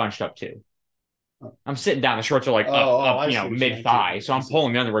shorts have bunched up too. Oh, I'm sitting down, the shorts are like I see what you're mid saying, thigh, too. so I'm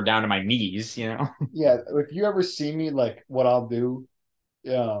pulling the underwear down to my knees. Yeah, if you ever see me, like what I'll do,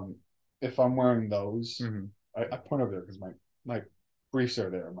 um, if I'm wearing those, Mhm. I point over there because my briefs are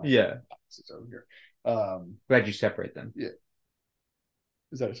there, my Yeah. boxes over here. Glad you separate them. Yeah,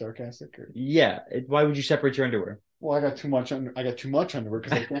 is that sarcastic? Or? Yeah. Why would you separate your underwear? Well, I got too much underwear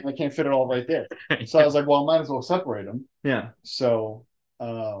because I can't fit it all right there. So I was like, well, I might as well separate them. Yeah. So,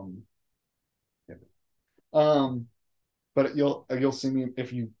 yeah. But you'll see me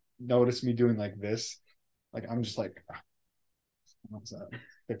if you notice me doing like this, like I'm just like, what's that?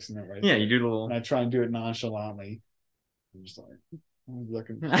 Fixing it right Yeah, there. you do the And little. I try and do it nonchalantly. I'm just like, I'm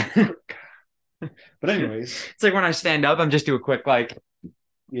looking. But anyways, It's like when I stand up, I'm just do a quick like.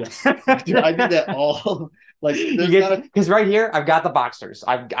 yeah, dude, I do that all. Like, You get because right here I've got the boxers.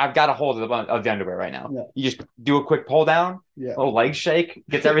 I've got a hold of the underwear right now. Yeah. You just do a quick pull down, yeah, little leg shake,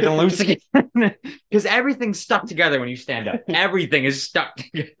 gets everything loose again. Because everything's stuck together when you stand up. Everything is stuck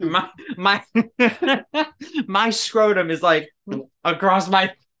together. My my scrotum is like across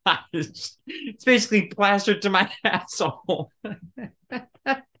my thighs. It's basically plastered to my asshole.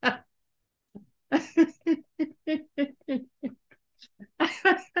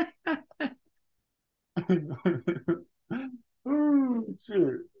 oh,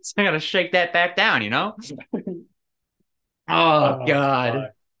 shit. So I gotta shake that back down. Oh God.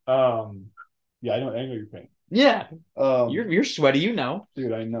 Yeah, I know your pain. Yeah. Um, You're sweaty. dude,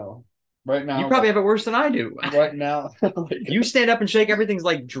 I know. Right now, You probably have it worse than I do. right now, You stand up and shake, everything's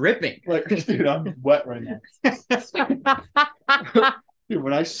like dripping. like, dude, I'm wet right now. Dude,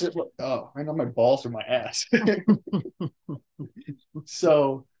 when I sit, I know my balls are my ass.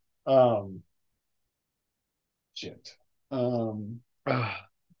 So, shit. Point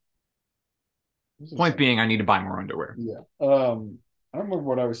being, I need to buy more underwear. Yeah. I don't remember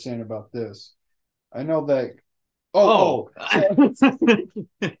what I was saying about this. I know that. So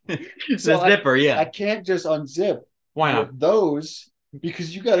So zipper, yeah. I can't just unzip Why not? with those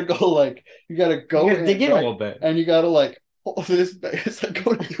because you got to go you got to go You gotta dig in a right? little bit. And you got to hold this back. It's like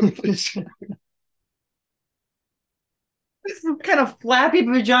going to What kind of flappy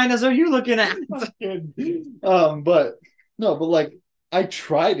vaginas are you looking at? but no, but like I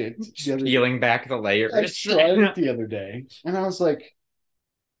tried it Peeling back the layers. I tried it the other day, and I was like,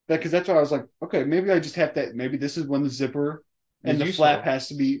 because that's why I was like, okay, maybe I just have to. Maybe this is when the zipper and the flap has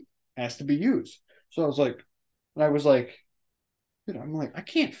to be has to be used. So I was like, dude, I'm like, I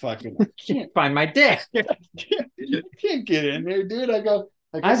can't, Find my dick. I can't get in there, dude. I go,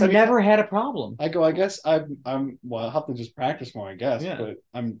 I guess I've never had a problem. I guess well, I'll have to just practice more, I guess, Yeah. but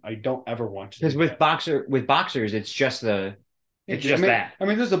I don't ever want to Because do with that. boxers, it's just Yeah, it's just that. I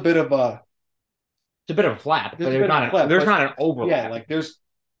mean, there's a bit of It's a bit of a flap, but there's a bit of a flap, there's but not an yeah, overlap. like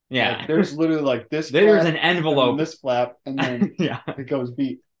Yeah. there's literally like this There's flap an and then envelope. this flap, and then Yeah. it goes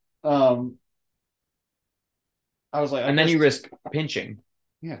beat. Um, I was like, I And then guess, you risk pinching.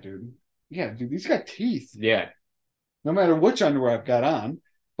 yeah, dude. Yeah, dude, these got teeth. Yeah. No matter which underwear I've got on.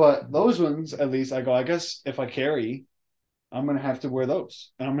 But those ones, at least, I go, I guess if I carry, I'm gonna have to wear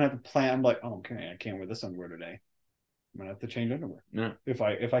those. And I'm gonna have to plan. I'm like, oh, okay, I can't wear this underwear today. I'm gonna have to change underwear. Yeah. If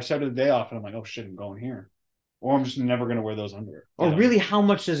I set a day off and I'm like, oh shit, I'm going here. Or I'm just never gonna wear those underwear. Or really, how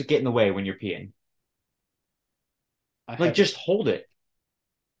much does it get in the way when you're peeing? Like, just hold it.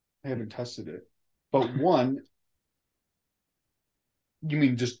 I haven't tested it. But one, you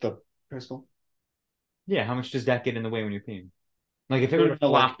mean just the pistol? Yeah, how much does that get in the way when you're peeing? Like if it would No,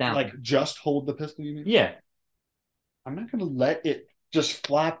 flop down. like just hold the pistol, you mean? Yeah. I'm not gonna let it just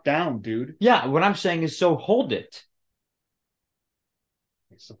flop down, dude. Yeah, what I'm saying is so hold it.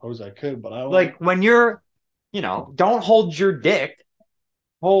 I suppose I could, but I don't Like when you're, don't hold your dick.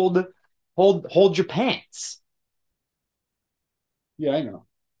 Hold your pants. Yeah, I know.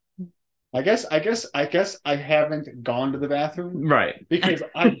 I guess I haven't gone to the bathroom Right. because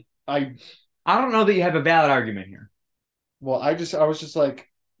I don't know that you have a valid argument here. well, I was just like,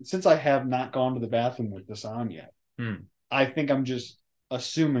 since I have not gone to the bathroom with this on yet, I think I'm just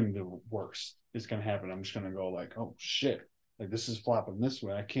assuming the worst is gonna happen. I'm just gonna go like, oh shit, like this is flopping this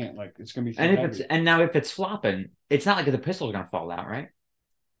way. I can't, like, it's gonna be too heavy. Now if it's flopping, it's not like the pistol's gonna fall out, right?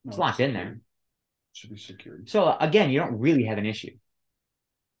 It's No, locked in there. Should be secured. So again, you don't really have an issue.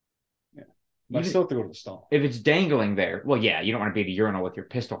 Yeah. But I still have to go to the stall. If it's dangling there, well, yeah, you don't want to be at the urinal with your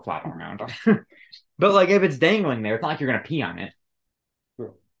pistol flopping around. But like if it's dangling there, it's not like you're gonna pee on it.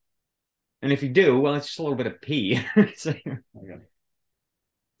 True. And if you do, well, it's just a little bit of pee.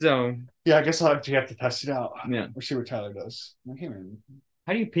 So yeah, I guess I'll actually have to test it out. Yeah. We'll see what Tyler does. Like, hey man,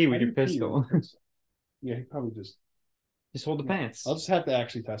 how do you pee with your pistol? Yeah, he probably just hold the pants. I'll just have to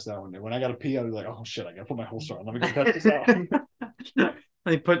actually test that one day. When I gotta pee, I'll be like, oh shit, I gotta put my holster on. Let me go test this out. Let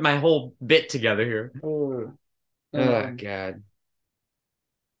me put my whole bit together here. Oh God.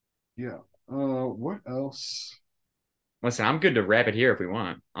 Yeah. What else? Listen, I'm good to wrap it here if we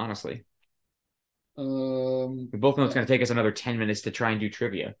want, honestly. We both know it's going to take us another 10 minutes to try and do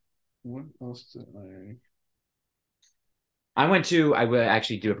trivia. What else did I will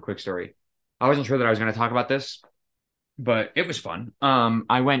actually do have a quick story. I wasn't sure that I was going to talk about this, but it was fun.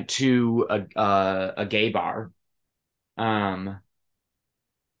 I went to a gay bar over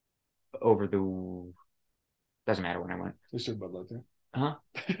the doesn't matter when I went. Is there Bud Light there? Huh?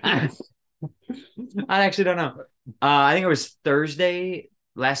 I actually don't know. I think it was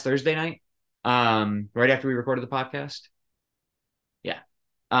last Thursday night. Right after we recorded the podcast. Yeah.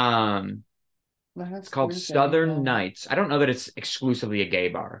 It's called Southern Nights. I don't know that it's exclusively a gay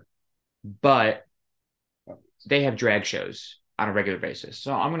bar, but they have drag shows on a regular basis.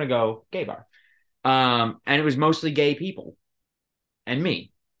 So I'm gonna go gay bar. And it was mostly gay people and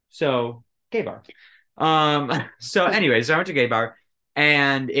me. So gay bar. So anyways, I went to gay bar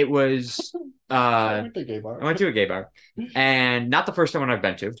and it was I went to a gay bar. And not the first one I've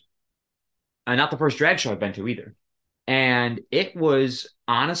been to. Not the first drag show I've been to either. And it was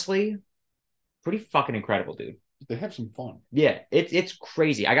honestly pretty fucking incredible, dude. They have some fun. Yeah, it's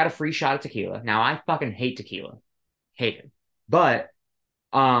crazy. I got a free shot of tequila. Now I fucking hate tequila. Hate it. But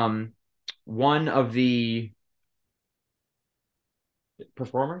one of the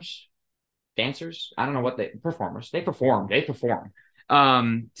dancers, I don't know what they perform. His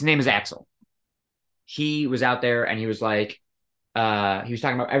name is Axel. He was out there and he was like, he was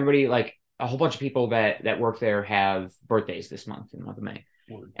talking about everybody, like a whole bunch of people that work there have birthdays this month, in the month of May.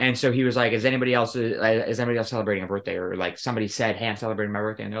 And so he was like, is anybody else celebrating a birthday? Or like somebody said, hey, I'm celebrating my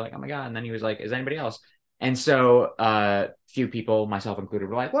birthday. And they're like, oh my God. And then he was like, is anybody else? And so few people, myself included,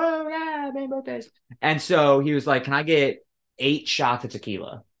 were like, whoa, yeah, many birthdays. And so he was like, can I get 8 shots of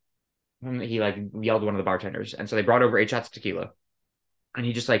tequila? And he like yelled to one of the bartenders. And so they brought over 8 shots of tequila. And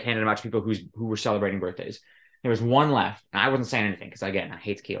he just like handed them out to people who were celebrating birthdays. There was one left. And I wasn't saying anything because, again, I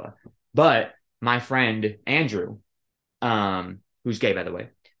hate tequila. But my friend Andrew, who's gay, by the way,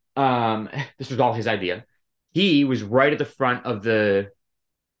 this was all his idea. He was right at the front of the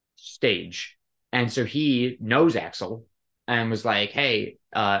stage. And so he knows Axel and was like, hey,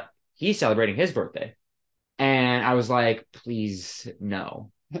 he's celebrating his birthday. And I was like, please,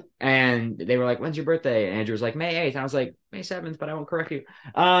 no. And they were like, "When's your birthday?" And Andrew was like, "May 8th." And I was like, "May 7th," but I won't correct you.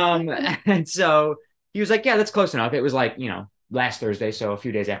 And so he was like, "Yeah, that's close enough." It was like, last Thursday, so a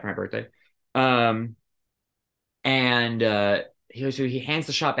few days after my birthday. Um, and he hands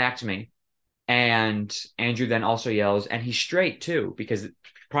the shot back to me. And Andrew then also yells, and he's straight too, because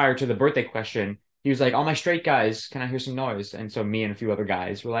prior to the birthday question, he was like, "All my straight guys, can I hear some noise?" And so me and a few other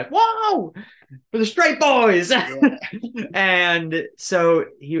guys were like, "Whoa, for the straight boys!" Yeah. And so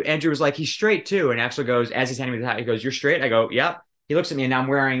Andrew was like, "He's straight too." And Axel goes, as he's handing me the hat, he goes, "You're straight?" I go, "Yep." He looks at me, and now I'm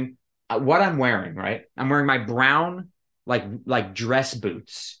wearing what I'm wearing, right? I'm wearing my brown like dress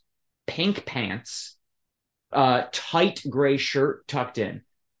boots, pink pants, tight gray shirt tucked in.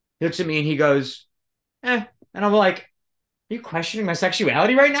 He looks at me and he goes, "Eh." And I'm like, "Are you questioning my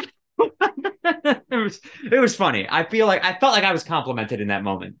sexuality right now?" it was funny. I felt like I was complimented in that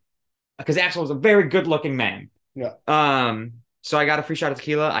moment because Axel was a very good looking man. Yeah. So I got a free shot of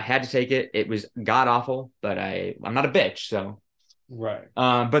tequila. I had to take it. It was god awful, but I'm not a bitch. So, Right.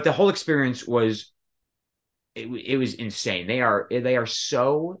 but the whole experience it was insane. They are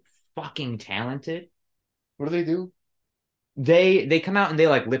so fucking talented. What do they do? They come out and they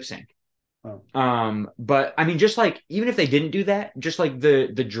like lip sync. Oh. But I mean, just like even if they didn't do that, just like the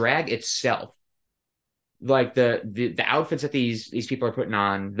drag itself, like the outfits that these people are putting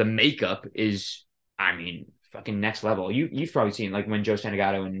on, the makeup is, I mean, fucking next level. You've probably seen like when Joe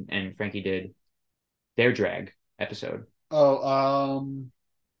Santagato and Frankie did their drag episode. Oh,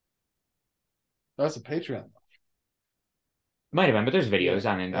 that's a Patreon. Might have been, but there's Yeah. videos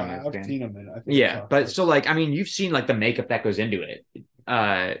on I've Instagram. seen them, and I think I Yeah, saw but so clips. like I mean, you've seen like the makeup that goes into it.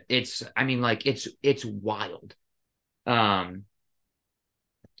 It's I mean like it's wild. Um,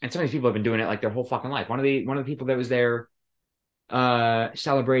 and some of these people have been doing it like their whole fucking life. One of the people that was there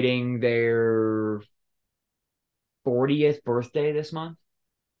celebrating their 40th birthday this month.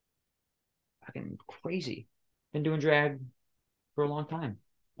 Fucking crazy. Been doing drag for a long time.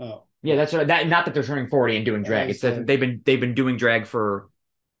 Oh, Yeah, that's that. Not that they're turning 40 and doing I drag. was It's that they've been doing drag for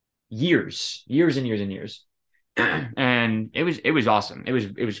years and years and years. And it was awesome. It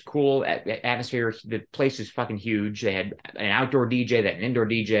was cool atmosphere. The place is fucking huge. They had an outdoor DJ, they had an indoor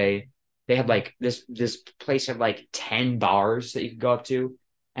DJ. They had like this place had like 10 bars that you could go up to,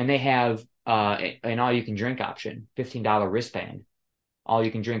 and they have an all you can drink option, $15 wristband, all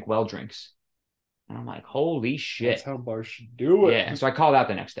you can drink well drinks. And I'm like, holy that's shit. how bars should do Yeah. it. So I called out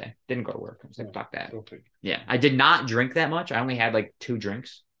the next day. Didn't go to work. I was like, Oh, fuck that. so big. Yeah. I did not drink that much. I only had like 2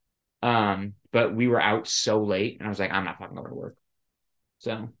 drinks. But we were out so late and I was like, I'm not fucking going to work.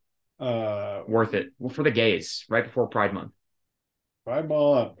 So Uh, worth it. Well, for the gays, right before Pride Month, Pride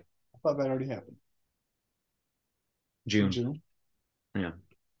Month. I thought that already happened. In June. June. Yeah.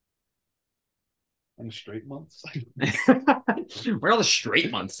 Any straight months? Where are all the straight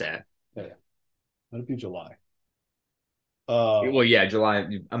months at? Yeah. That'd be July. Well, yeah, July.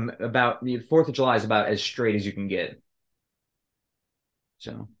 About the 4th of July is about as straight as you can get.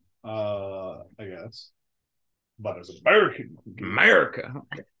 So I guess. But as American. America.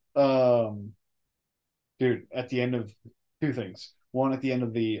 Um, dude, at the end of two things. One, at the end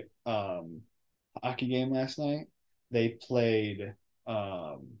of the hockey game last night, they played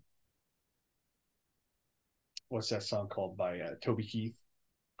what's that song called by Toby Keith?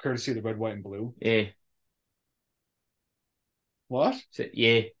 Courtesy of the Red, White, and Blue. Yeah. What? So,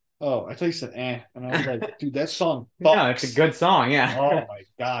 yeah. Oh, I thought you said eh. And I was like, dude, that song No, it's a good song. Yeah. Oh my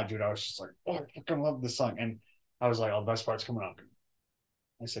god, dude. I was just like, oh, I fucking love this song. And I was like, oh, the best part's coming up.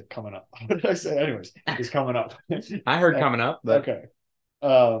 I said coming up. What did I say? Anyways, it's coming up. I heard coming up, but okay.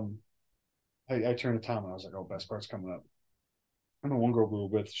 I turned to Tom and I was like, oh, best part's coming up. And the one girl we were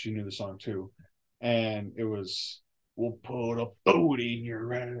with, she knew the song too. And it was, we'll put a boat in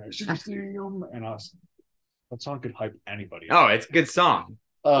your ass. And I was, that song could hype anybody up. oh, it's a good song.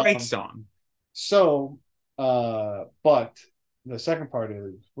 Great song. So, but the second part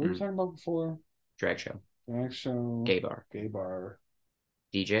is, what were we talking about before? Drag show. Drag show. Gay bar. Gay bar.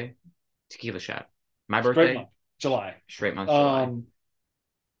 DJ. Tequila shot. My Straight birthday. month. July. Straight month. July.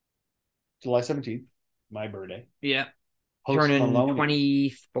 July 17th. My birthday. Yeah. Post Turning Maloney,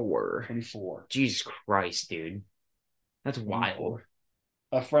 24. 24. Jesus Christ, dude. That's wild.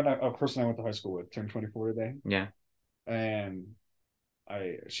 A person I went to high school with, turned 24 today. Yeah. And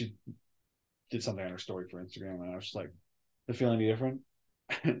she did something on her story for Instagram, and I was just like, "You feel any different?"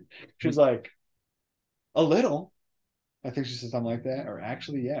 She was like, "A little." I think she said something like that, or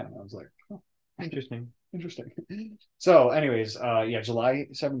actually, yeah. And I was like, oh, Interesting. interesting. So, anyways, yeah, July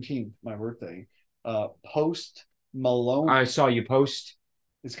 17th, my birthday. Post Malone I saw you post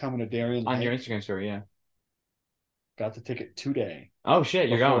is coming to Darien on Lake. your Instagram story. Yeah. Got the ticket today. Oh shit,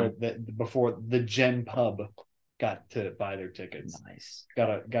 you're going. before the Gen Pub got to buy their tickets. Nice.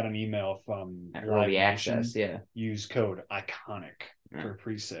 Got an email from Early Live access, Nation. yeah. Use code ICONIC Yeah. for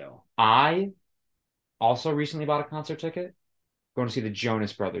pre-sale. I also recently bought a concert ticket. Going to see the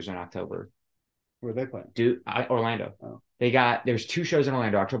Jonas Brothers in October. Where are they playing? Orlando. Oh. There's two shows in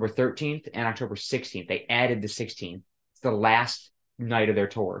Orlando, October 13th and October 16th. They added the 16th. It's the last night of their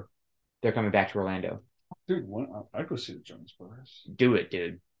tour. They're coming back to Orlando. Dude, I'd go see the Jonas Brothers. Do it,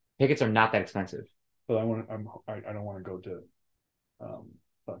 dude. Tickets are not that expensive. But I don't want to go to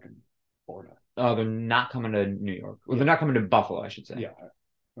fucking Florida. Oh, they're not coming to New York. Well, they're not coming to Buffalo, I should say.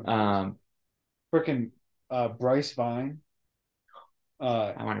 Yeah. Freaking Bryce Vine.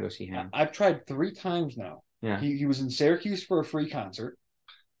 I want to go see him. I've tried 3 times now. Yeah. He was in Syracuse for a free concert.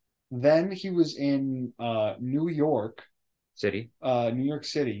 Then he was in New York City.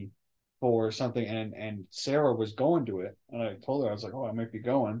 for something, and Sarah was going to it, and I told her, I was like, oh, I might be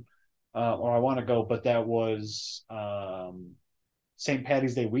going, or I want to go, but that was St.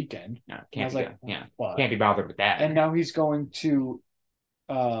 Patty's Day weekend. No, can't be bothered with that. And now he's going to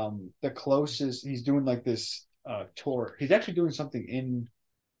the closest. He's doing like this tour. He's actually doing something in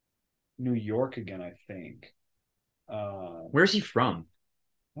New York again, I think. Where's he from?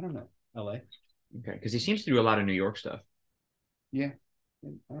 I don't know. LA. Okay, because he seems to do a lot of New York stuff. Yeah.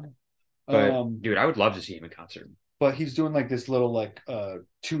 But dude, I would love to see him in concert. But he's doing like this little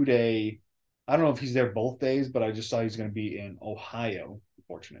 2-day. I don't know if he's there both days, but I just saw he's going to be in Ohio,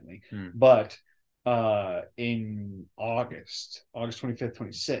 unfortunately. But in August 25th,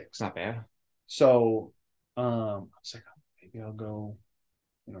 26th. It's not bad. So I was like, maybe I'll go.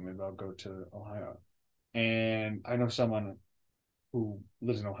 Maybe I'll go to Ohio. And I know someone who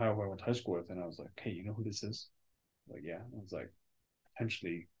lives in Ohio who I went to high school with, and I was like, hey, you know who this is? Like, yeah. I was like,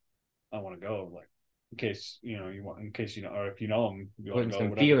 potentially I want to go, like, in case or if you know him, you putting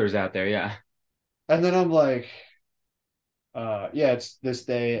some feelers out there, yeah. And then I'm like, yeah, it's this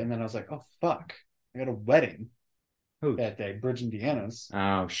day, and then I was like, oh fuck, I got a wedding that day, Bridge and Deanna's.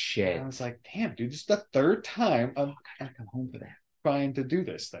 Oh shit! And I was like, damn, dude, this is the 3rd time I gotta come home for that, trying to do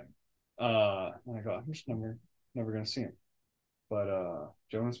this thing. And I go, I'm just never gonna see him. But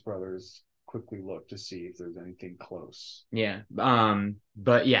Jonas Brothers, quickly look to see if there's anything close. Yeah.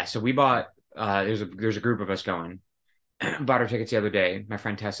 But yeah, so we bought there's a group of us going. Bought our tickets the other day. My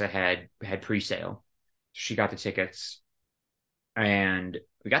friend Tessa had pre-sale. She got the tickets. And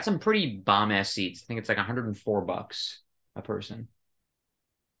we got some pretty bomb-ass seats. I think it's like $104 a person.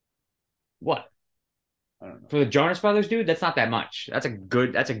 What? I don't know. For the Jonas Brothers, dude, that's not that much. That's a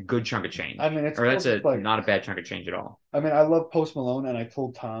good chunk of change. I mean, not a bad chunk of change at all. I mean, I love Post Malone, and I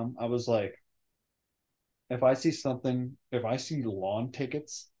told Tom, I was like, if I see lawn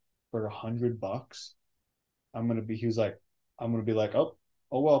tickets for $100, he was like, I'm gonna be like, oh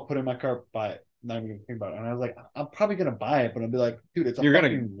well, I'll put it in my cart, buy it. Not even gonna think about it. And I was like, I'm probably gonna buy it, but I'll be like, dude, it's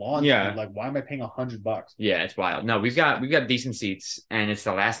fucking lawn. Yeah. Like, why am I paying $100? Yeah, it's wild. No, we've got decent seats, and it's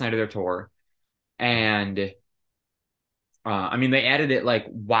the last night of their tour. And I mean, they added it like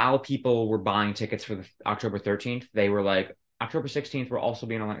while people were buying tickets for the October 13th, they were like, October 16th will also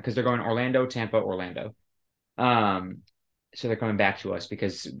be in Orlando, because they're going Orlando, Tampa, Orlando. So they're coming back to us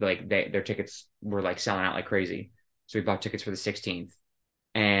because like their tickets were like selling out like crazy. So we bought tickets for the 16th.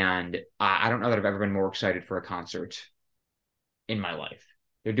 And I don't know that I've ever been more excited for a concert in my life.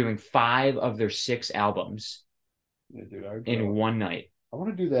 They're doing 5 of their 6 albums in one night. I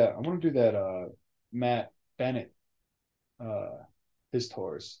want to do that. Matt Bennett, his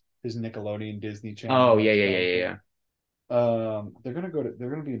tours, his Nickelodeon Disney Channel. Oh yeah. They're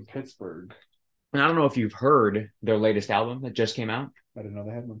gonna be in Pittsburgh. And I don't know if you've heard their latest album that just came out. I didn't know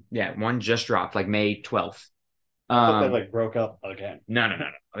they had one. Yeah, one just dropped like May 12th. I thought they like broke up again. No.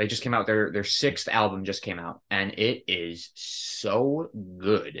 They just came out. Their 6th album just came out, and it is so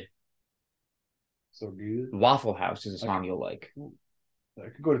good. So good. Waffle House is a song you'll like. I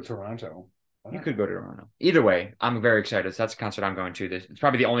could go to Toronto. You could go to Toronto. Either way, I'm very excited. So that's a concert I'm going to. It's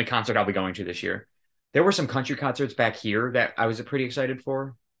probably the only concert I'll be going to this year. There were some country concerts back here that I was pretty excited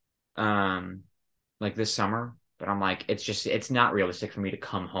for, like this summer. But I'm like, it's not realistic for me to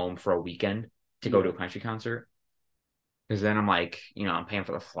come home for a weekend to go to a country concert. Because then I'm like, I'm paying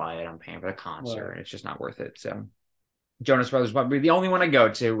for the flight, I'm paying for the concert, and it's just not worth it. So Jonas Brothers probably the only one I go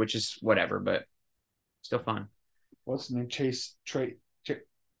to, which is whatever, but still fun. What's the name? Trace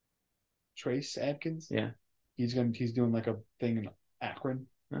Adkins? Yeah. He's doing like a thing in Akron.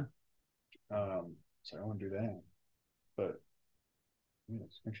 Yeah. So I want to do that. But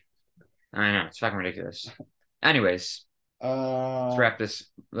I know, it's fucking ridiculous. Anyways, let's wrap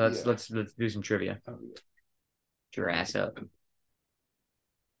this. Let's do some trivia. Get your ass up.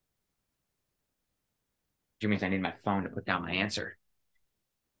 Which means I need my phone to put down my answer.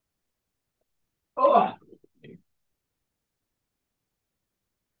 Oh.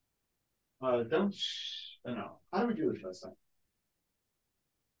 Don't. I don't know. How do we do this last time?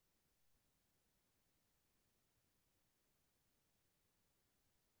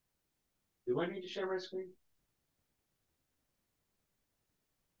 Do I need to share my screen?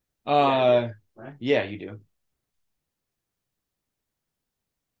 Right? Yeah, you do.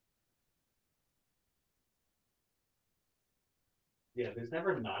 Yeah, there's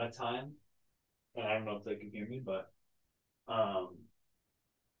never not a time. And I don't know if they can hear me, but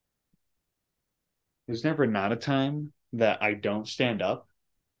there's never not a time that I don't stand up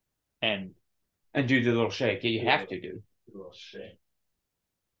and And do the little shake. You have to do. do a little shit.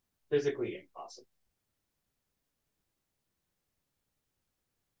 Physically impossible.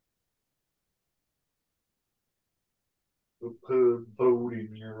 Put vote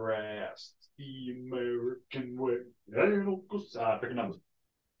in your ass. It's the American way. Pick a number.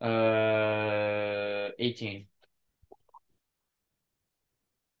 18.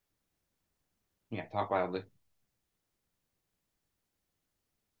 Yeah, talk loudly.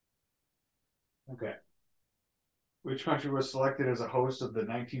 Okay. Which country was selected as a host of the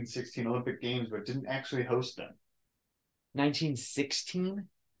 1916 Olympic Games but didn't actually host them? 1916?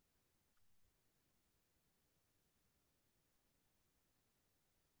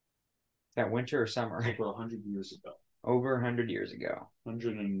 Is that winter or summer? Over 100 years ago. Over 100 years ago.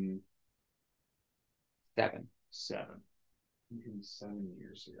 107. 7. 107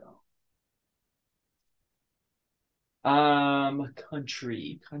 years ago.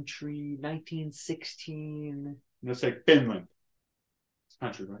 Country, 1916. Let's say Finland. It's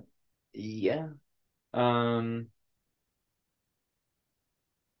country, right? Yeah. I'm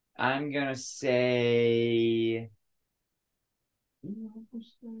gonna say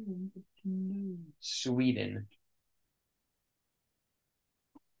Sweden.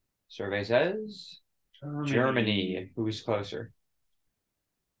 Survey says Germany. Who's closer?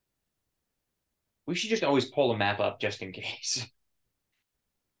 We should just always pull a map up just in case. I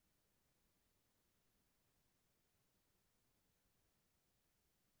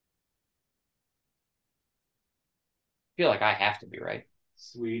feel like I have to be right.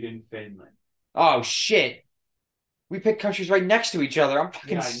 Sweden, Finland. Oh shit. We picked countries right next to each other. I'm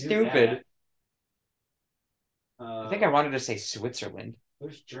fucking stupid. I think I wanted to say Switzerland.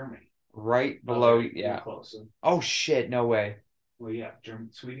 Where's Germany? Right below, yeah. Close. Oh shit, no way. Well, yeah,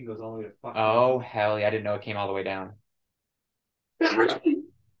 Sweden goes all the way to fucking. Oh hell yeah, I didn't know it came all the way down.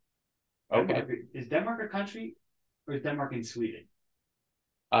 Okay. Is Denmark a country or is Denmark in Sweden?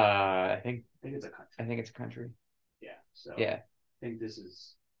 I think it's a country. I think it's a country. Yeah. So yeah. I think this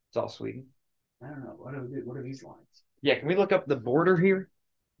is. It's all Sweden. I don't know. What are these lines? Yeah, can we look up the border here?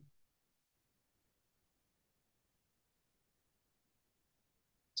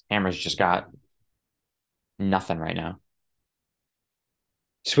 Camera's just got nothing right now.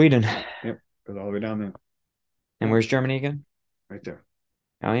 Sweden. Yep. Goes all the way down there. And where's Germany again? Right there.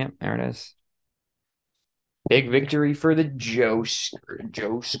 Oh yeah, there it is. Big victory for the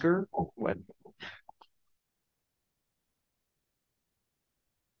Josker. What?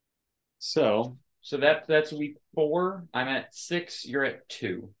 So that's week 4. I'm at 6. You're at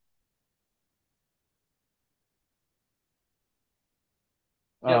 2.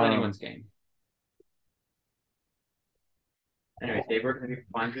 Anyone's game. Anyway, favorite, can you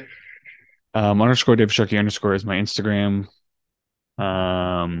find it? Underscore Dave Sharkey underscore is my Instagram.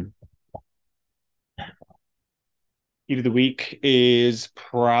 Eat of the week is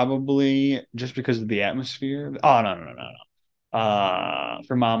probably just because of the atmosphere. Oh no.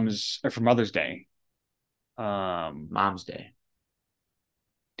 For Mother's Day. Mom's Day.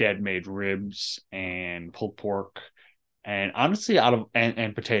 Dad made ribs and pulled pork, and honestly,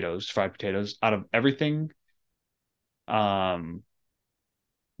 and potatoes, fried potatoes. Out of everything, the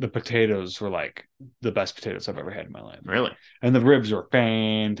potatoes were like the best potatoes I've ever had in my life. Really? And the ribs were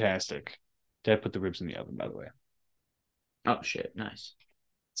fantastic. Dad put the ribs in the oven, by the way. Oh shit, nice.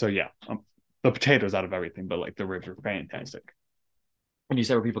 So yeah, the potatoes out of everything, but like the ribs were fantastic. And you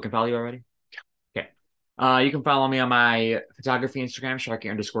said where people can follow you already? Okay. You can follow me on my photography Instagram,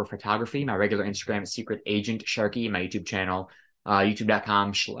 Sharky_photography. My regular Instagram is Secret Agent Sharky. My YouTube channel,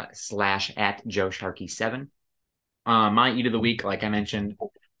 youtube.com/@JoeSharky7. My eat of the week, like I mentioned,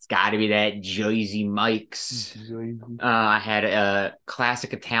 it's got to be that Jersey Mike's. I had a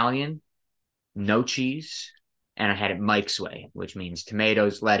classic Italian, no cheese, and I had it Mike's way, which means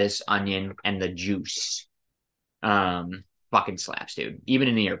tomatoes, lettuce, onion, and the juice. Fucking slaps, dude. Even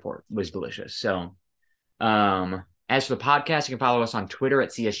in the airport, it was delicious. So, and As for the podcast, you can follow us on Twitter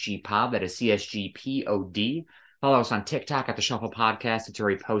at CSG Pod. That is CSGPOD. Follow us on TikTok at The Shuffle Podcast. It's where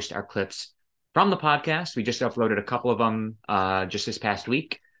we post our clips from the podcast. We just uploaded a couple of them just this past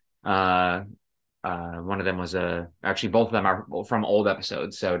week. One of them was actually both of them are from old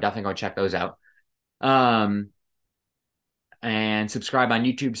episodes, so definitely go check those out. And subscribe on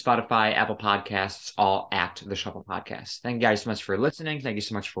YouTube, Spotify, Apple Podcasts, all at The Shuffle Podcast. Thank you guys so much for listening. Thank you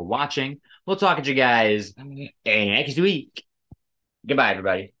so much for watching. We'll talk to you guys next week. Goodbye,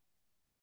 everybody.